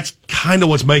 And that's kind of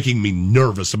what's making me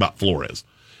nervous about Flores.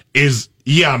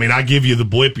 I give you the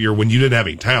blip year when you didn't have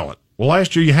any talent. Well,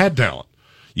 last year you had talent.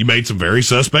 You made some very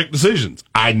suspect decisions.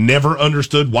 I never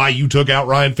understood why you took out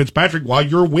Ryan Fitzpatrick while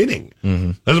you're winning.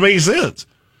 Mm-hmm. Doesn't make any sense.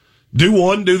 Do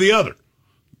one, do the other.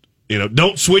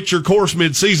 Don't switch your course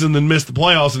mid-season and miss the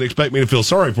playoffs and expect me to feel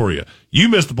sorry for you. You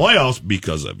missed the playoffs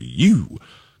because of you.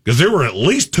 Because there were at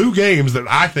least 2 games that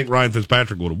I think Ryan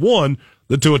Fitzpatrick would have won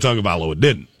that Tua Tagovailoa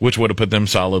didn't. Which would have put them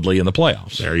solidly in the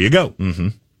playoffs. There you go. Mm-hmm.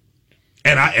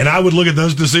 And I would look at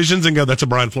those decisions and go, that's a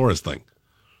Brian Flores thing.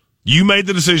 You made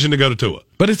the decision to go to Tua.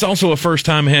 But it's also a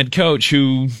first-time head coach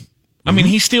who, I mean,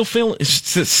 he's still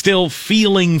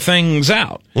feeling things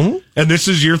out. Mm-hmm. And this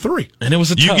is year 3. And it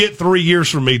was You get 3 years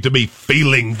from me to be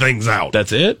feeling things out.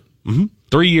 That's it? Mm-hmm.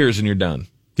 3 years and you're done.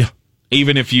 Yeah.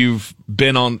 Even if you've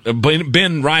been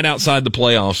right outside the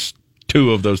playoffs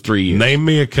 2 of those 3 years. Name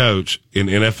me a coach in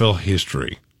NFL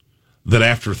history that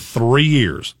after 3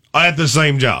 years at the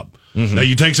same job. Mm-hmm. Now,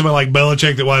 you take somebody like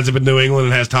Belichick that winds up in New England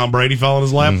and has Tom Brady fall in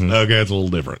his lap. Mm-hmm. Okay, it's a little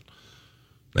different.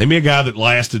 Name me a guy that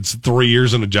lasted 3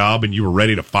 years in a job and you were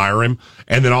ready to fire him,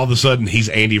 and then all of a sudden he's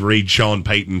Andy Reid, Sean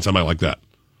Payton, somebody like that.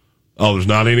 Oh, there's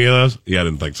not any of those? Yeah, I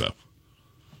didn't think so.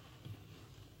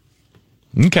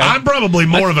 Okay. I'm probably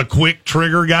more of a quick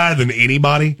trigger guy than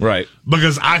anybody. Right.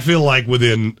 Because I feel like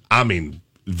within,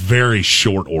 very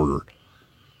short order.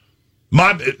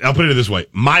 I'll put it this way.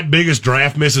 My biggest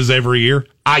draft misses every year,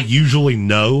 I usually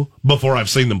know before I've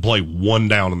seen them play one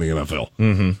down in the NFL.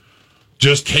 Mm-hmm.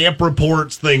 Just camp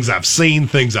reports, things I've seen,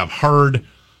 things I've heard,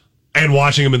 and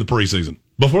watching them in the preseason.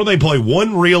 Before they play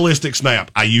one realistic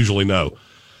snap, I usually know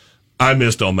I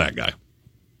missed on that guy.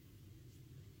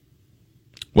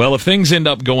 Well, if things end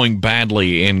up going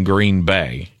badly in Green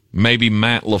Bay, maybe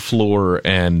Matt LaFleur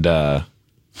and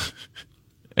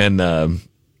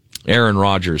Aaron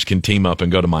Rodgers can team up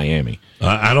and go to Miami.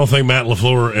 I don't think Matt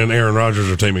LaFleur and Aaron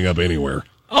Rodgers are teaming up anywhere.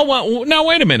 Oh, well, now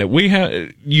wait a minute.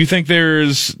 You think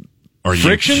there's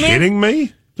friction there? Are you kidding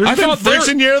me? There's been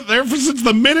friction there since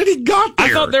the minute he got there.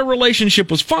 I thought their relationship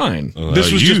was fine.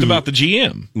 This was just about the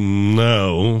GM.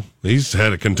 No. He's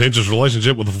had a contentious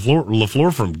relationship with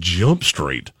LaFleur from Jump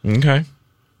Street. Okay.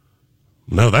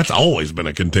 No, that's always been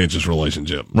a contentious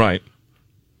relationship. Right.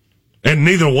 And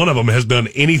neither one of them has done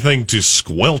anything to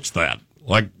squelch that.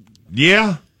 Like,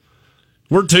 yeah,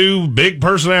 we're 2 big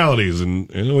personalities, and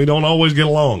we don't always get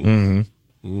along.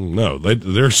 Mm-hmm. No,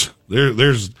 there's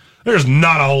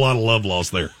not a whole lot of love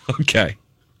lost there. Okay.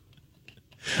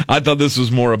 I thought this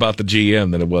was more about the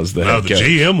GM than it was the head coach.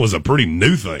 The GM was a pretty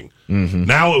new thing. Mm-hmm.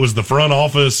 Now it was the front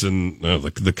office, and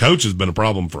the coach has been a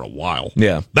problem for a while.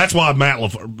 Yeah, that's why Matt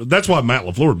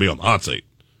LaFleur would be on the hot seat.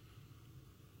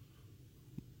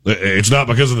 It's not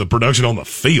because of the production on the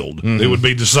field. Mm-hmm. It would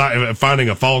be finding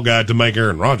a fall guy to make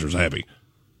Aaron Rodgers happy.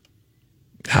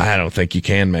 I don't think you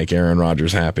can make Aaron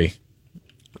Rodgers happy.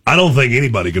 I don't think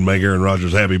anybody can make Aaron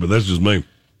Rodgers happy, but that's just me.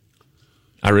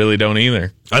 I really don't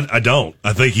either. I don't.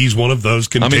 I think he's one of those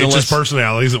contentious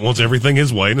personalities that wants everything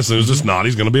his way, and as soon as it's not,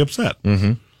 he's going to be upset.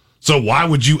 Mm-hmm. So why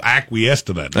would you acquiesce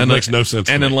to that? That makes no sense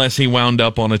to me. Unless he wound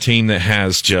up on a team that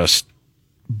has just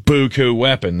buku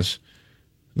weapons,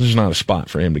 there's not a spot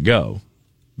for him to go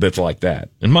that's like that,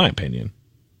 in my opinion.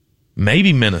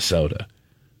 Maybe Minnesota.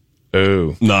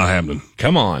 Ooh. Not happening.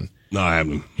 Come on. Not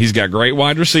happening. He's got great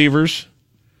wide receivers,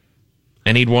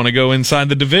 and he'd want to go inside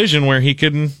the division where he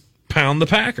could pound the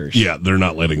Packers. Yeah, they're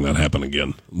not letting that happen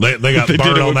again. They got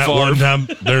burned on that one time.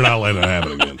 They're not letting it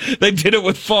happen again. They did it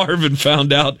with Favre and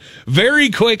found out very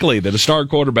quickly that a star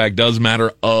quarterback does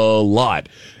matter a lot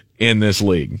in this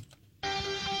league.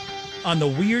 On the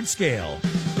weird scale,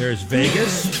 there's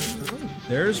Vegas,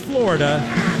 there's Florida,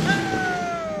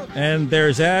 and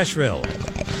there's Asheville.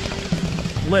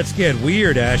 Let's get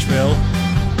weird, Asheville.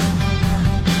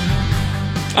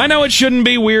 I know it shouldn't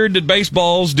be weird that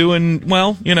baseball's doing,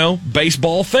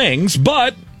 baseball things,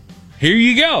 but here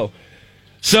you go.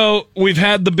 So we've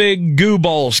had the big goo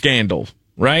ball scandal,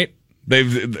 right?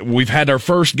 We've had our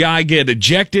first guy get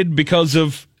ejected because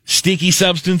of sticky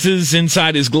substances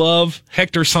inside his glove.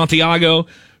 Hector Santiago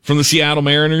from the Seattle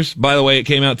Mariners. By the way, it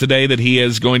came out today that he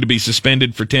is going to be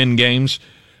suspended for 10 games.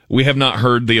 We have not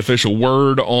heard the official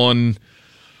word on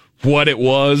what it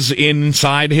was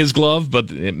inside his glove, but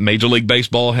Major League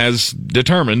Baseball has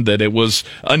determined that it was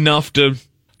enough to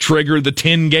trigger the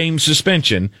 10-game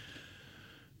suspension,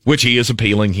 which he is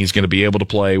appealing. He's going to be able to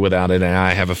play without it, and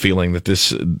I have a feeling that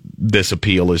this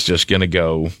appeal is just going to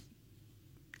go.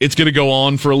 It's going to go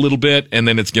on for a little bit, and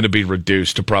then it's going to be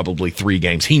reduced to probably 3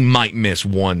 games. He might miss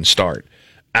 1 start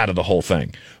out of the whole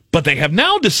thing. But they have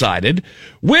now decided,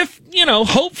 with,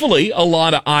 hopefully a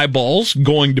lot of eyeballs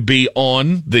going to be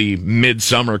on the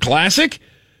Midsummer Classic,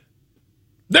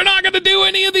 they're not going to do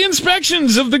any of the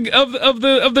inspections of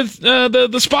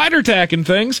the spider tack and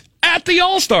things at the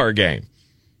All-Star game.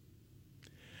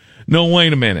 No,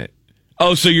 wait a minute.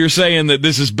 Oh, so you're saying that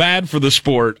this is bad for the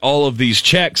sport, all of these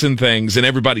checks and things, and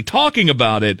everybody talking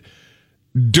about it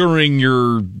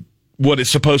during what is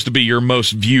supposed to be your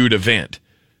most viewed event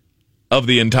of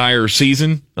the entire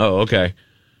season? Oh, okay.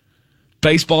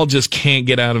 Baseball just can't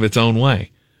get out of its own way.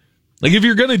 Like, if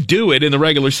you're going to do it in the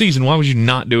regular season, why would you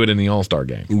not do it in the All-Star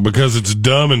game? Because it's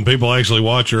dumb and people actually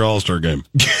watch your All-Star game.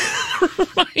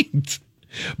 Right.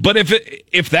 But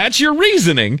if that's your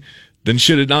reasoning, then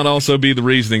should it not also be the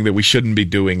reasoning that we shouldn't be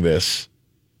doing this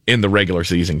in the regular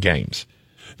season games?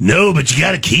 No, but you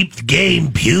got to keep the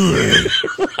game pure.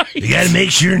 Right. You got to make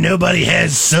sure nobody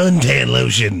has suntan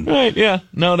lotion. Right, yeah.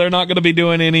 No, they're not going to be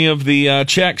doing any of the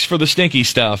checks for the stinky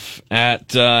stuff at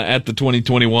the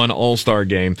 2021 All-Star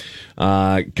Game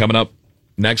coming up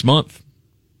next month,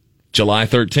 July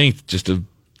 13th,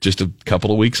 just a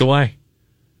couple of weeks away.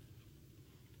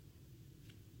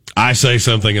 I say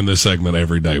something in this segment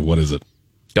every day. What is it?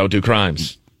 Don't do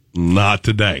crimes. Not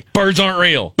today. Birds aren't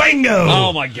real. Bingo!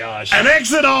 Oh, my gosh. An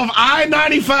exit off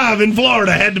I-95 in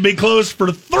Florida had to be closed for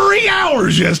 3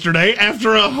 hours yesterday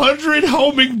after 100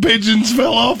 homing pigeons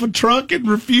fell off a truck and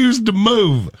refused to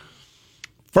move.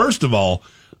 First of all,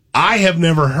 I have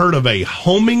never heard of a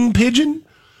homing pigeon,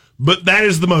 but that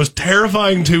is the most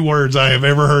terrifying 2 words I have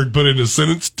ever heard put in a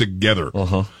sentence together.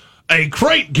 Uh-huh. A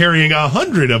crate carrying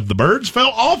 100 of the birds fell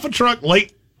off a truck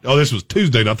late. Oh, this was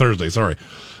Tuesday, not Thursday. Sorry.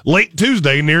 Late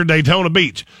Tuesday near Daytona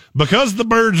Beach. Because the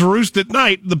birds roost at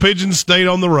night, the pigeons stayed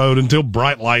on the road until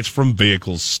bright lights from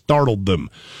vehicles startled them.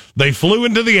 They flew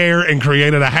into the air and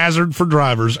created a hazard for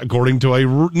drivers, according to a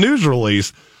news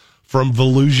release from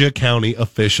Volusia County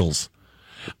officials.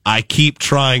 I keep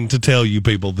trying to tell you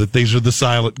people that these are the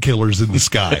silent killers in the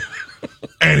sky.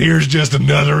 And here's just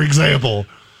another example.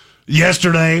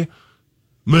 Yesterday,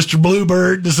 Mr.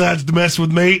 Bluebird decides to mess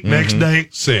with me. Next day,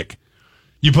 sick.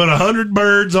 You put 100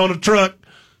 birds on a truck,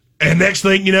 and next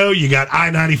thing you know, you got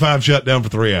I-95 shut down for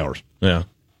 3 hours. Yeah.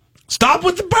 Stop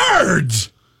with the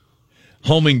birds!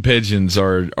 Homing pigeons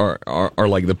are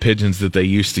like the pigeons that they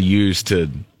used to use to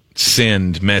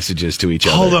send messages to each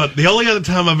other. Hold on. The only other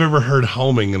time I've ever heard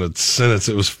homing in a sentence,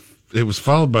 it was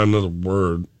followed by another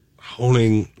word.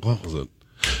 Honing, what was it?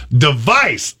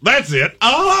 Device. That's it.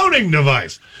 A honing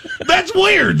device. That's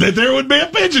weird that there would be a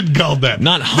pigeon called that.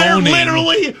 Not honing. They're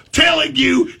literally telling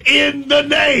you in the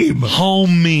name.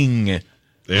 Homing.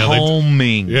 Yeah,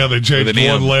 homing. They changed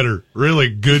one letter.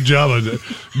 Really good job.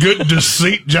 Good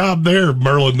deceit job there,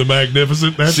 Merlin the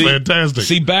Magnificent. That's fantastic.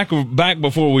 See, back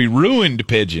before we ruined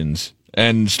pigeons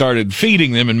and started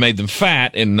feeding them and made them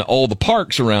fat in all the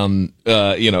parks around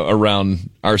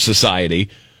our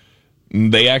society,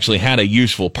 they actually had a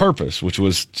useful purpose, which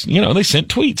was, they sent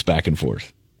tweets back and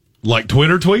forth. Like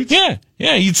Twitter tweets? Yeah,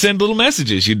 you'd send little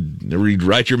messages. You'd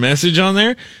write your message on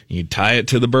there, you'd tie it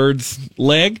to the bird's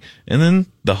leg, and then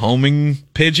the homing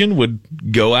pigeon would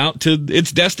go out to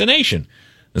its destination.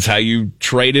 That's how you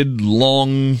traded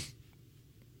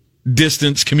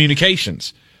long-distance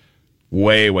communications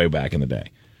way, way back in the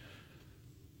day.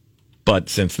 But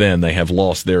since then, they have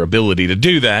lost their ability to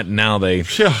do that. Now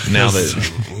because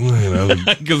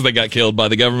they got killed by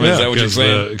the government. Is that what you're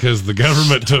saying? Because the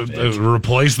government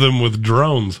replaced them with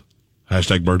drones.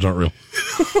 Hashtag birds aren't real.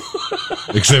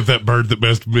 Except that bird that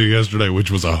messed with me yesterday, which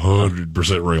was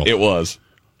 100% real. It was.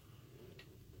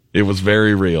 It was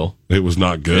very real. It was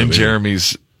not good. And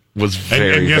Jeremy's was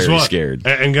very scared.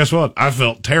 And guess what? I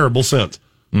felt terrible since.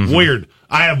 Mm-hmm. Weird.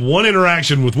 I have one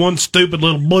interaction with one stupid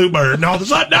little bluebird, and all of a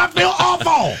sudden I feel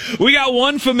awful. We got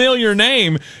one familiar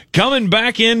name coming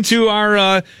back into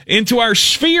our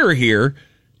sphere here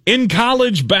in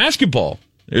college basketball.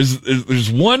 There's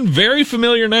one very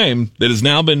familiar name that has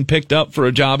now been picked up for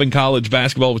a job in college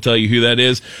basketball. We'll tell you who that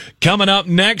is coming up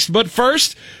next. But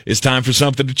first, it's time for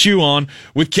something to chew on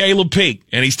with Caleb Peake,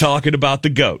 and he's talking about the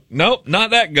GOAT. Nope, not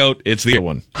that GOAT. It's the other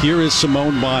one. Here is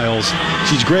Simone Biles.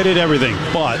 She's great at everything,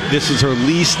 but this is her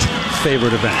least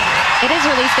favorite event. It is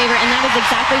her least favorite, and that is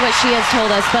exactly what she has told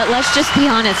us. But let's just be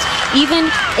honest. Even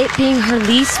it being her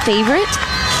least favorite,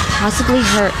 possibly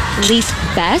her least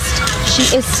best, she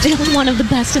is still one of the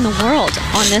best in the world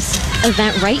on this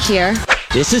event right here.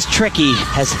 This is tricky,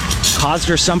 has caused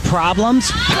her some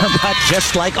problems, but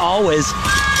just like always,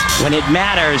 when it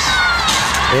matters,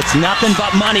 it's nothing but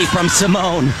money from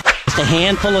Simone. Just a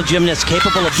handful of gymnasts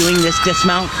capable of doing this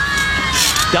dismount.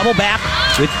 Double back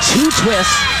with 2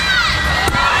 twists.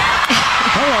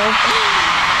 Hello.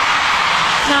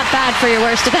 Not bad for your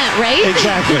worst event, right?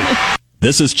 Exactly.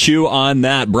 This is Chew on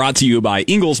That, brought to you by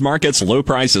Ingles Markets. Low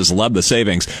prices, love the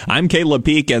savings. I'm Caleb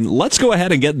Peake, and let's go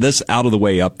ahead and get this out of the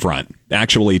way up front.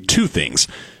 Actually, 2 things.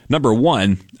 Number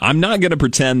one, I'm not going to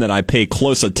pretend that I pay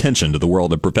close attention to the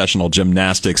world of professional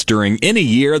gymnastics during any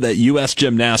year that U.S.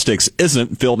 gymnastics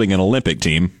isn't fielding an Olympic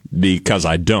team, because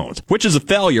I don't, which is a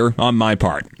failure on my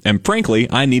part. And frankly,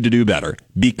 I need to do better.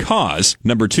 Because,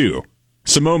 number two,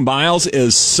 Simone Biles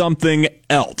is something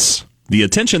else. The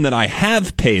attention that I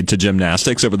have paid to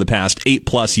gymnastics over the past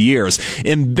 8+ years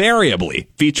invariably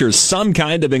features some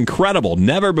kind of incredible,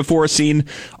 never-before-seen,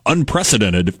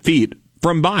 unprecedented feat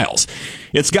from Biles.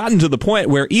 It's gotten to the point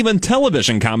where even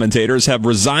television commentators have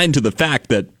resigned to the fact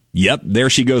that, yep, there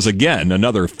she goes again,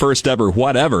 another first ever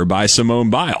whatever by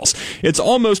Simone Biles. It's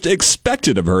almost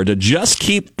expected of her to just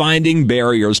keep finding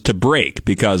barriers to break,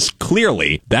 because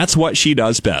clearly that's what she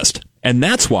does best. And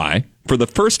that's why, for the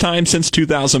first time since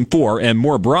 2004 and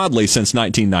more broadly since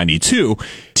 1992,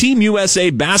 Team USA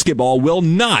basketball will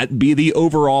not be the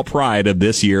overall pride of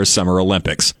this year's Summer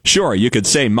Olympics. Sure, you could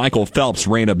say Michael Phelps'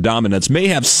 reign of dominance may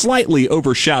have slightly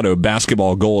overshadowed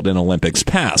basketball gold in Olympics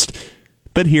past,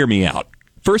 but hear me out.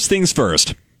 First things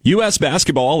first, U.S.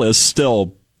 basketball is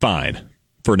still fine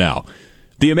for now.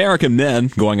 The American men,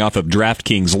 going off of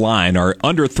DraftKings line, are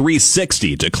under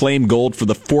 360 to claim gold for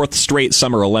the 4th straight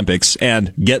Summer Olympics,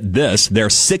 and get this, their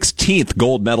 16th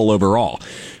gold medal overall.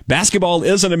 Basketball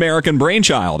is an American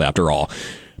brainchild, after all.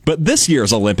 But this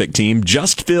year's Olympic team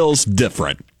just feels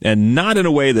different, and not in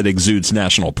a way that exudes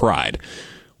national pride.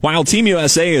 While Team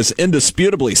USA is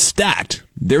indisputably stacked,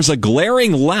 there's a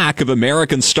glaring lack of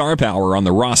American star power on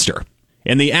the roster.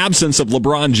 In the absence of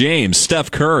LeBron James, Steph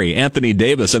Curry, Anthony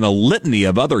Davis, and a litany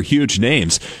of other huge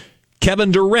names,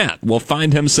 Kevin Durant will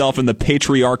find himself in the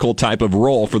patriarchal type of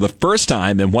role for the first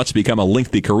time in what's become a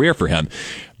lengthy career for him.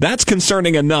 That's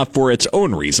concerning enough for its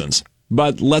own reasons.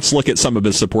 But let's look at some of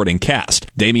his supporting cast.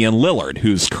 Damian Lillard,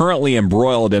 who's currently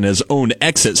embroiled in his own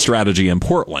exit strategy in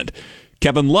Portland.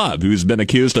 Kevin Love, who's been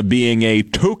accused of being a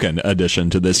token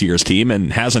addition to this year's team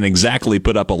and hasn't exactly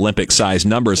put up Olympic-sized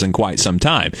numbers in quite some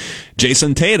time.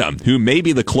 Jason Tatum, who may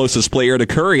be the closest player to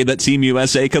Curry that Team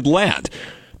USA could land.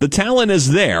 The talent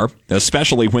is there,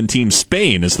 especially when Team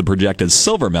Spain is the projected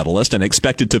silver medalist and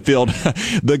expected to field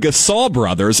the Gasol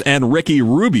brothers and Ricky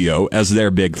Rubio as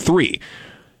their big three.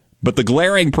 But the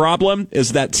glaring problem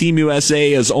is that Team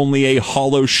USA is only a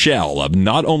hollow shell of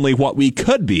not only what we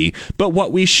could be, but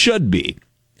what we should be.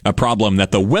 A problem that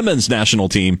the women's national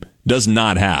team does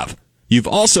not have. You've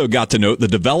also got to note the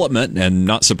development, and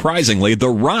not surprisingly, the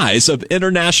rise of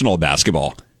international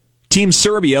basketball. Team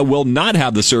Serbia will not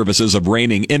have the services of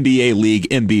reigning NBA League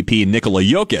MVP Nikola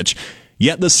Jokic,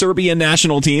 yet the Serbian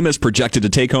national team is projected to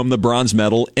take home the bronze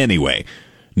medal anyway.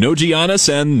 No Giannis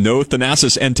and no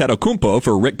Thanasis Antetokounmpo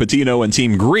for Rick Pitino and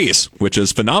Team Greece, which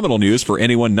is phenomenal news for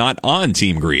anyone not on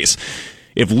Team Greece.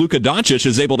 If Luka Doncic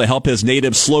is able to help his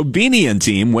native Slovenian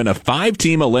team win a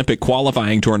 5-team Olympic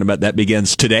qualifying tournament that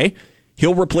begins today,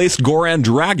 he'll replace Goran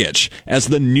Dragic as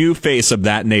the new face of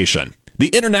that nation. The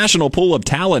international pool of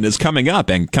talent is coming up,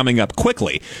 and coming up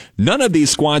quickly. None of these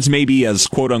squads may be as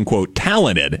quote-unquote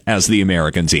talented as the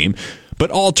American team,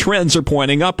 but all trends are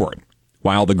pointing upward.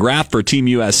 While the graph for Team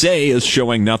USA is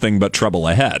showing nothing but trouble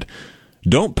ahead.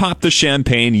 Don't pop the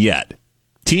champagne yet.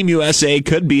 Team USA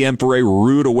could be in for a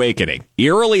rude awakening,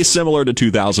 eerily similar to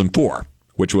 2004,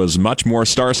 which was much more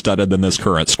star-studded than this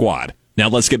current squad. Now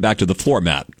let's get back to the floor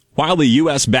mat. While the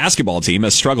U.S. basketball team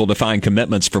has struggled to find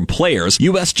commitments from players,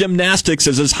 U.S. gymnastics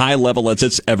is as high level as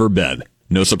it's ever been.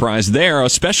 No surprise there,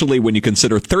 especially when you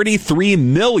consider 33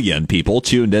 million people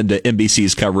tuned into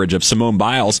NBC's coverage of Simone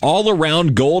Biles'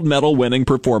 all-around gold medal winning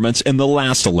performance in the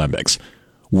last Olympics.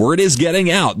 Word is getting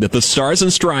out that the Stars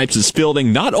and Stripes is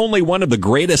fielding not only one of the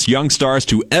greatest young stars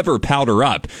to ever powder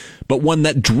up, but one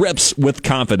that drips with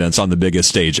confidence on the biggest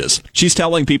stages. She's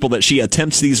telling people that she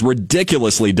attempts these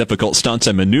ridiculously difficult stunts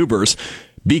and maneuvers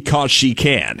because she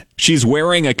can. She's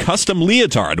wearing a custom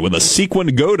leotard with a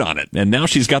sequined goat on it, and now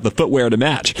she's got the footwear to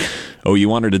match. Oh, you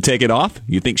want her to take it off?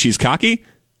 You think she's cocky?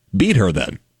 Beat her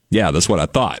then. Yeah, that's what I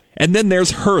thought. And then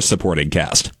there's her supporting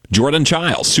cast. Jordan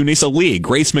Chiles, Sunisa Lee,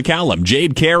 Grace McCallum,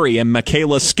 Jade Carey, and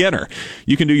Michaela Skinner.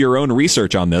 You can do your own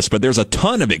research on this, but there's a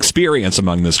ton of experience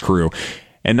among this crew,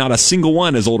 and not a single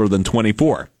one is older than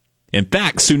 24. In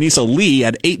fact, Sunisa Lee,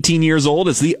 at 18 years old,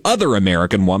 is the other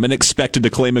American woman expected to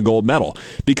claim a gold medal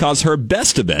because her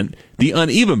best event, the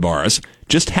uneven bars,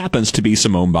 just happens to be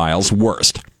Simone Biles'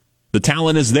 worst. The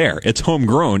talent is there, it's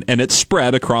homegrown, and it's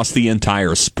spread across the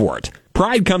entire sport.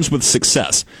 Pride comes with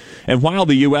success, and while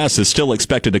the U.S. is still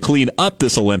expected to clean up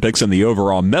this Olympics in the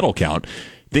overall medal count,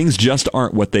 things just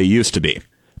aren't what they used to be.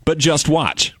 But just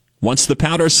watch. Once the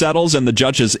powder settles and the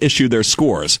judges issue their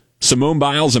scores, Simone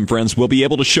Biles and friends will be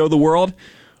able to show the world,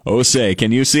 oh say,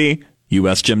 can you see?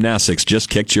 U.S. Gymnastics just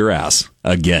kicked your ass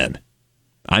again.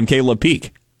 I'm Caleb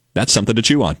Peak. That's something to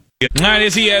chew on. All right,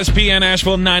 it's ESPN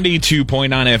Asheville, 92.9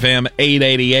 FM,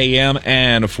 880 AM,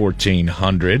 and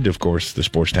 1400. Of course, the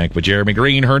Sports Tank with Jeremy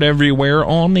Greene, heard everywhere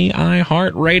on the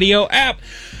iHeartRadio app.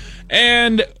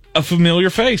 And a familiar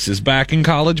face is back in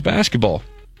college basketball.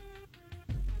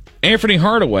 Anthony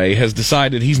Hardaway has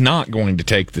decided he's not going to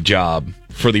take the job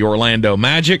for the Orlando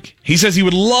Magic. He says he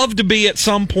would love to be at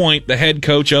some point the head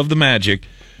coach of the Magic,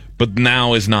 but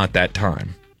now is not that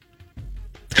time.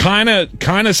 Kind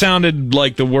of sounded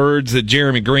like the words that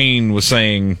Jeremy Greene was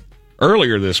saying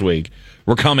earlier this week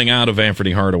were coming out of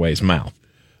Anthony Hardaway's mouth.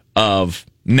 Of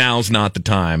now's not the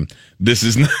time. This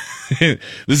is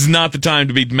not the time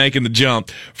to be making the jump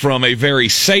from a very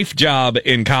safe job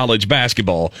in college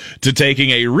basketball to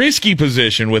taking a risky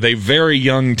position with a very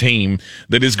young team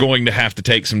that is going to have to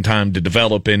take some time to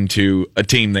develop into a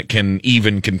team that can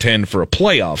even contend for a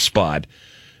playoff spot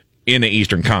in the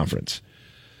Eastern Conference.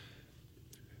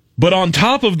 But on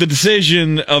top of the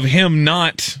decision of him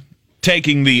not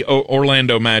taking the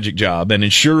Orlando Magic job and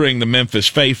ensuring the Memphis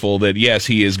faithful that, yes,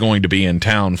 he is going to be in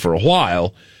town for a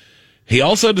while, he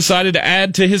also decided to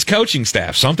add to his coaching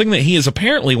staff, something that he has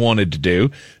apparently wanted to do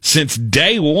since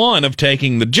day one of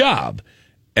taking the job,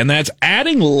 and that's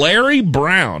adding Larry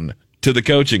Brown to the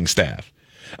coaching staff.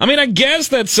 I mean, I guess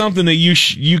that's something that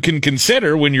you can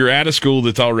consider when you're at a school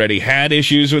that's already had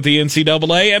issues with the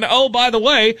NCAA. And, oh, by the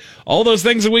way, all those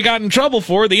things that we got in trouble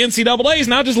for, the NCAA is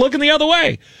now just looking the other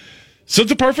way. So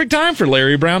it's a perfect time for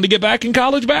Larry Brown to get back in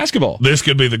college basketball. This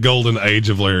could be the golden age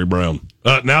of Larry Brown.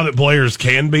 Now that players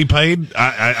can be paid,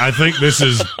 I think this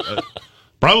is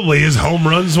probably his home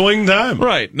run swing time.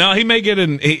 Right. Now, he may get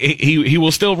he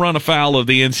will still run afoul of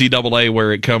the NCAA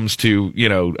where it comes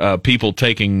to, people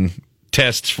taking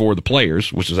tests for the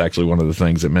players, which is actually one of the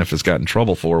things that Memphis got in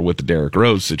trouble for with the Derrick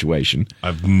Rose situation.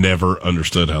 I've never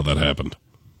understood how that happened.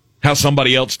 How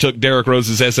somebody else took Derrick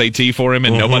Rose's SAT for him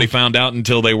and nobody found out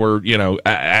until they were,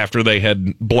 after they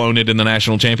had blown it in the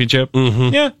national championship.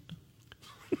 Mm-hmm. Yeah.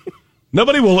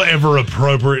 Nobody will ever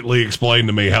appropriately explain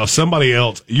to me how somebody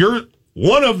else, you're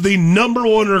one of the number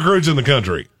one recruits in the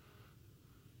country,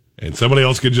 and somebody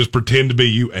else could just pretend to be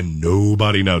you and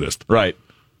nobody noticed. Right.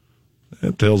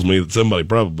 That tells me that somebody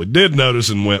probably did notice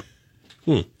and went,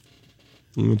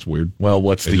 that's weird. Well,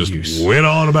 what's they the just use? Went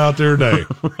on about their day.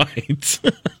 Right.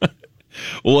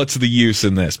 What's the use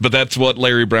in this? But that's what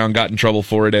Larry Brown got in trouble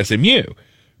for at SMU,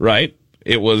 right?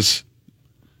 It was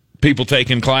people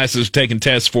taking classes, taking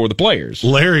tests for the players.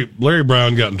 Larry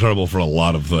Brown got in trouble for a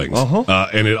lot of things.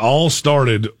 And it all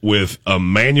started with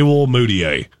Emmanuel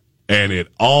Mudiay, and it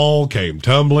all came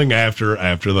tumbling after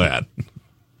that.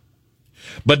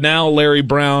 But now Larry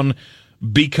Brown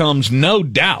becomes, no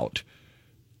doubt,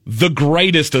 the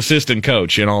greatest assistant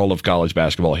coach in all of college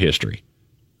basketball history.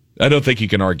 I don't think you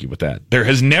can argue with that. There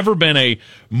has never been a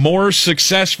more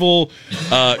successful,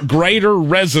 greater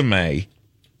resume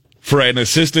for an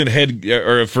assistant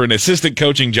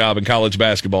coaching job in college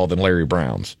basketball than Larry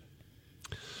Brown's.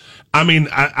 I mean,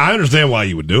 I understand why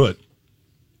you would do it.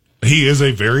 He is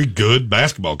a very good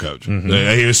basketball coach,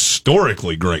 a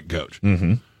historically great coach.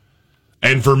 Mm-hmm.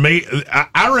 And for me,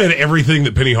 I read everything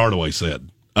that Penny Hardaway said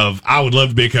of, I would love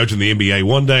to be a coach in the NBA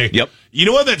one day. Yep. You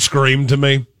know what that screamed to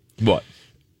me? What?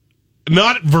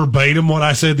 Not verbatim what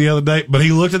I said the other day, but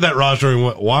he looked at that roster and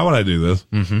went, why would I do this?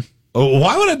 Mm-hmm.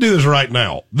 Why would I do this right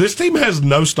now? This team has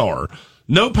no star,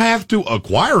 no path to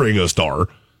acquiring a star,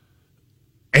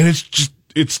 and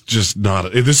it's just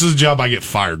not. This is a job I get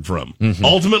fired from. Mm-hmm.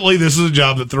 Ultimately, this is a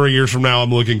job that 3 years from now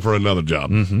I'm looking for another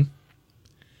job. Mm-hmm.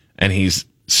 And he's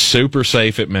super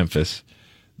safe at Memphis.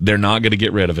 They're not going to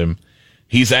get rid of him.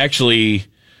 He's actually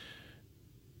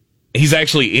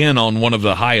in on one of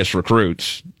the highest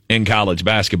recruits in college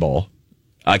basketball.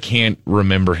 I can't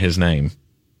remember his name.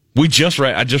 I just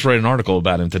read an article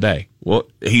about him today. Well,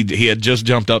 he had just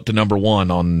jumped up to number one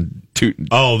on the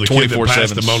kid that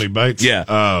passed to Money Bates.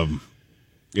 Yeah,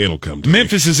 it'll come to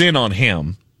Memphis is in on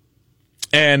him,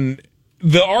 and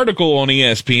the article on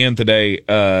ESPN today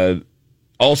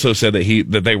also said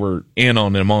that they were in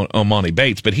on Money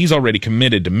Bates, but he's already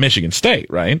committed to Michigan State,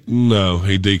 right? No,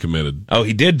 he decommitted. Oh,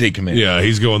 he did decommit. Yeah,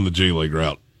 he's going the G League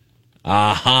route.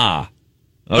 Aha.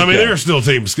 Okay. I mean, there are still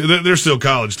teams. There's still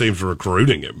college teams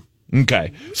recruiting him.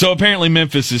 Okay, so apparently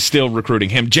Memphis is still recruiting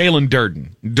him. Jalen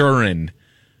Duren.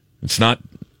 It's not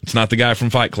the guy from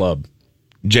Fight Club.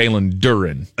 Jalen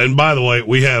Duren. And by the way,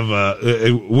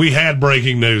 we had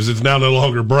breaking news. It's now no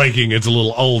longer breaking. It's a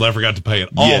little old. I forgot to pay it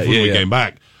off when we came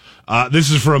back.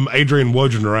 This is from Adrian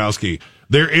Wojnarowski.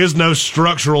 There is no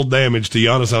structural damage to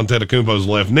Giannis Antetokounmpo's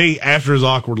left knee after his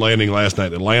awkward landing last night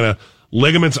in Atlanta.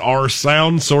 Ligaments are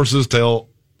sound, sources tell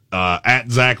at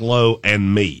Zach Lowe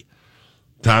and me.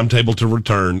 Timetable to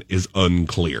return is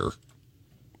unclear.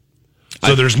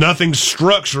 So there's nothing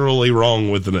structurally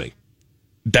wrong with the knee.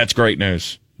 That's great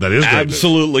news. That is great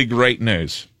absolutely great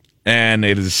news. And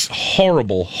it is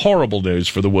horrible, horrible news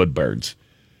for the Woodbirds.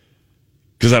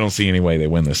 Because I don't see any way they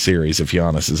win this series if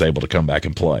Giannis is able to come back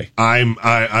and play.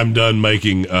 I'm done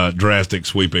making drastic,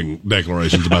 sweeping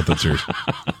declarations about that series.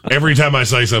 Every time I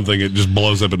say something, it just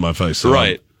blows up in my face. So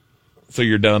right. So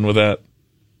you're done with that?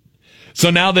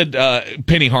 So now that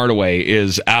Penny Hardaway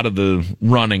is out of the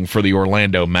running for the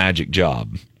Orlando Magic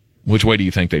job, which way do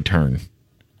you think they turn?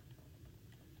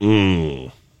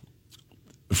 For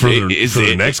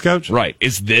the next coach? Right.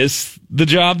 Is this the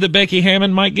job that Becky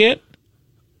Hammon might get?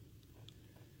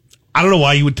 I don't know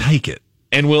why you would take it.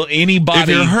 And will anybody... If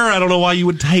you're her, I don't know why you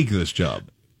would take this job.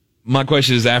 My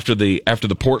question is after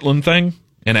the Portland thing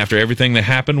and after everything that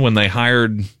happened when they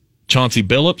hired Chauncey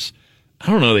Billups, I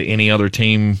don't know that any other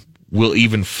team will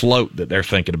even float that they're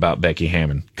thinking about Becky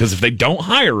Hammon. Because if they don't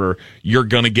hire her, you're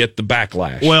going to get the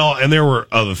backlash. Well, and there were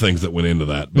other things that went into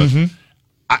that. But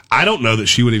I don't know that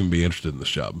she would even be interested in this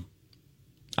job.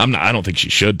 I don't think she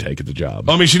should take the job.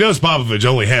 I mean, she knows Popovich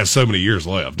only has so many years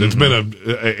left. It's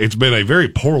been a very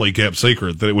poorly kept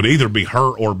secret that it would either be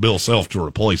her or Bill Self to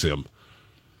replace him.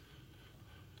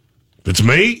 If it's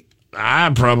me,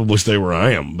 I'd probably stay where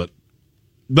I am, but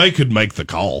they could make the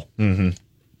call. Mm-hmm.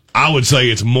 I would say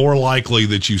it's more likely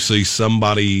that you see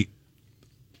somebody.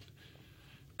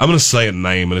 I'm going to say a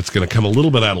name, and it's going to come a little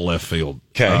bit out of left field.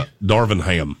 Okay, Darvin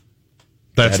Ham.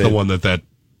 That's the one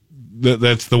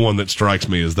that's the one that strikes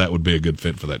me as that would be a good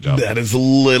fit for that job. That is a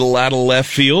little out of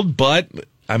left field, but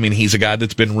I mean, he's a guy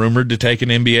that's been rumored to take an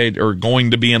NBA or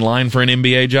going to be in line for an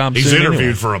NBA job. He's soon interviewed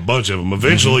anyway. for a bunch of them.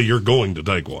 Eventually, you're going to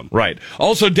take one. Right.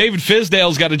 Also, David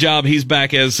Fizdale's got a job. He's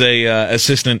back as a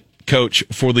assistant coach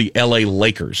for the LA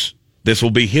Lakers. This will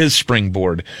be his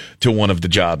springboard to one of the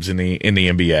jobs in the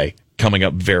NBA. Coming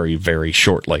up very, very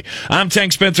shortly. I'm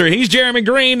Tank Spencer. He's Jeremy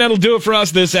Greene. That'll do it for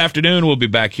us this afternoon. We'll be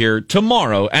back here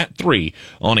tomorrow at 3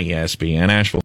 on ESPN Asheville.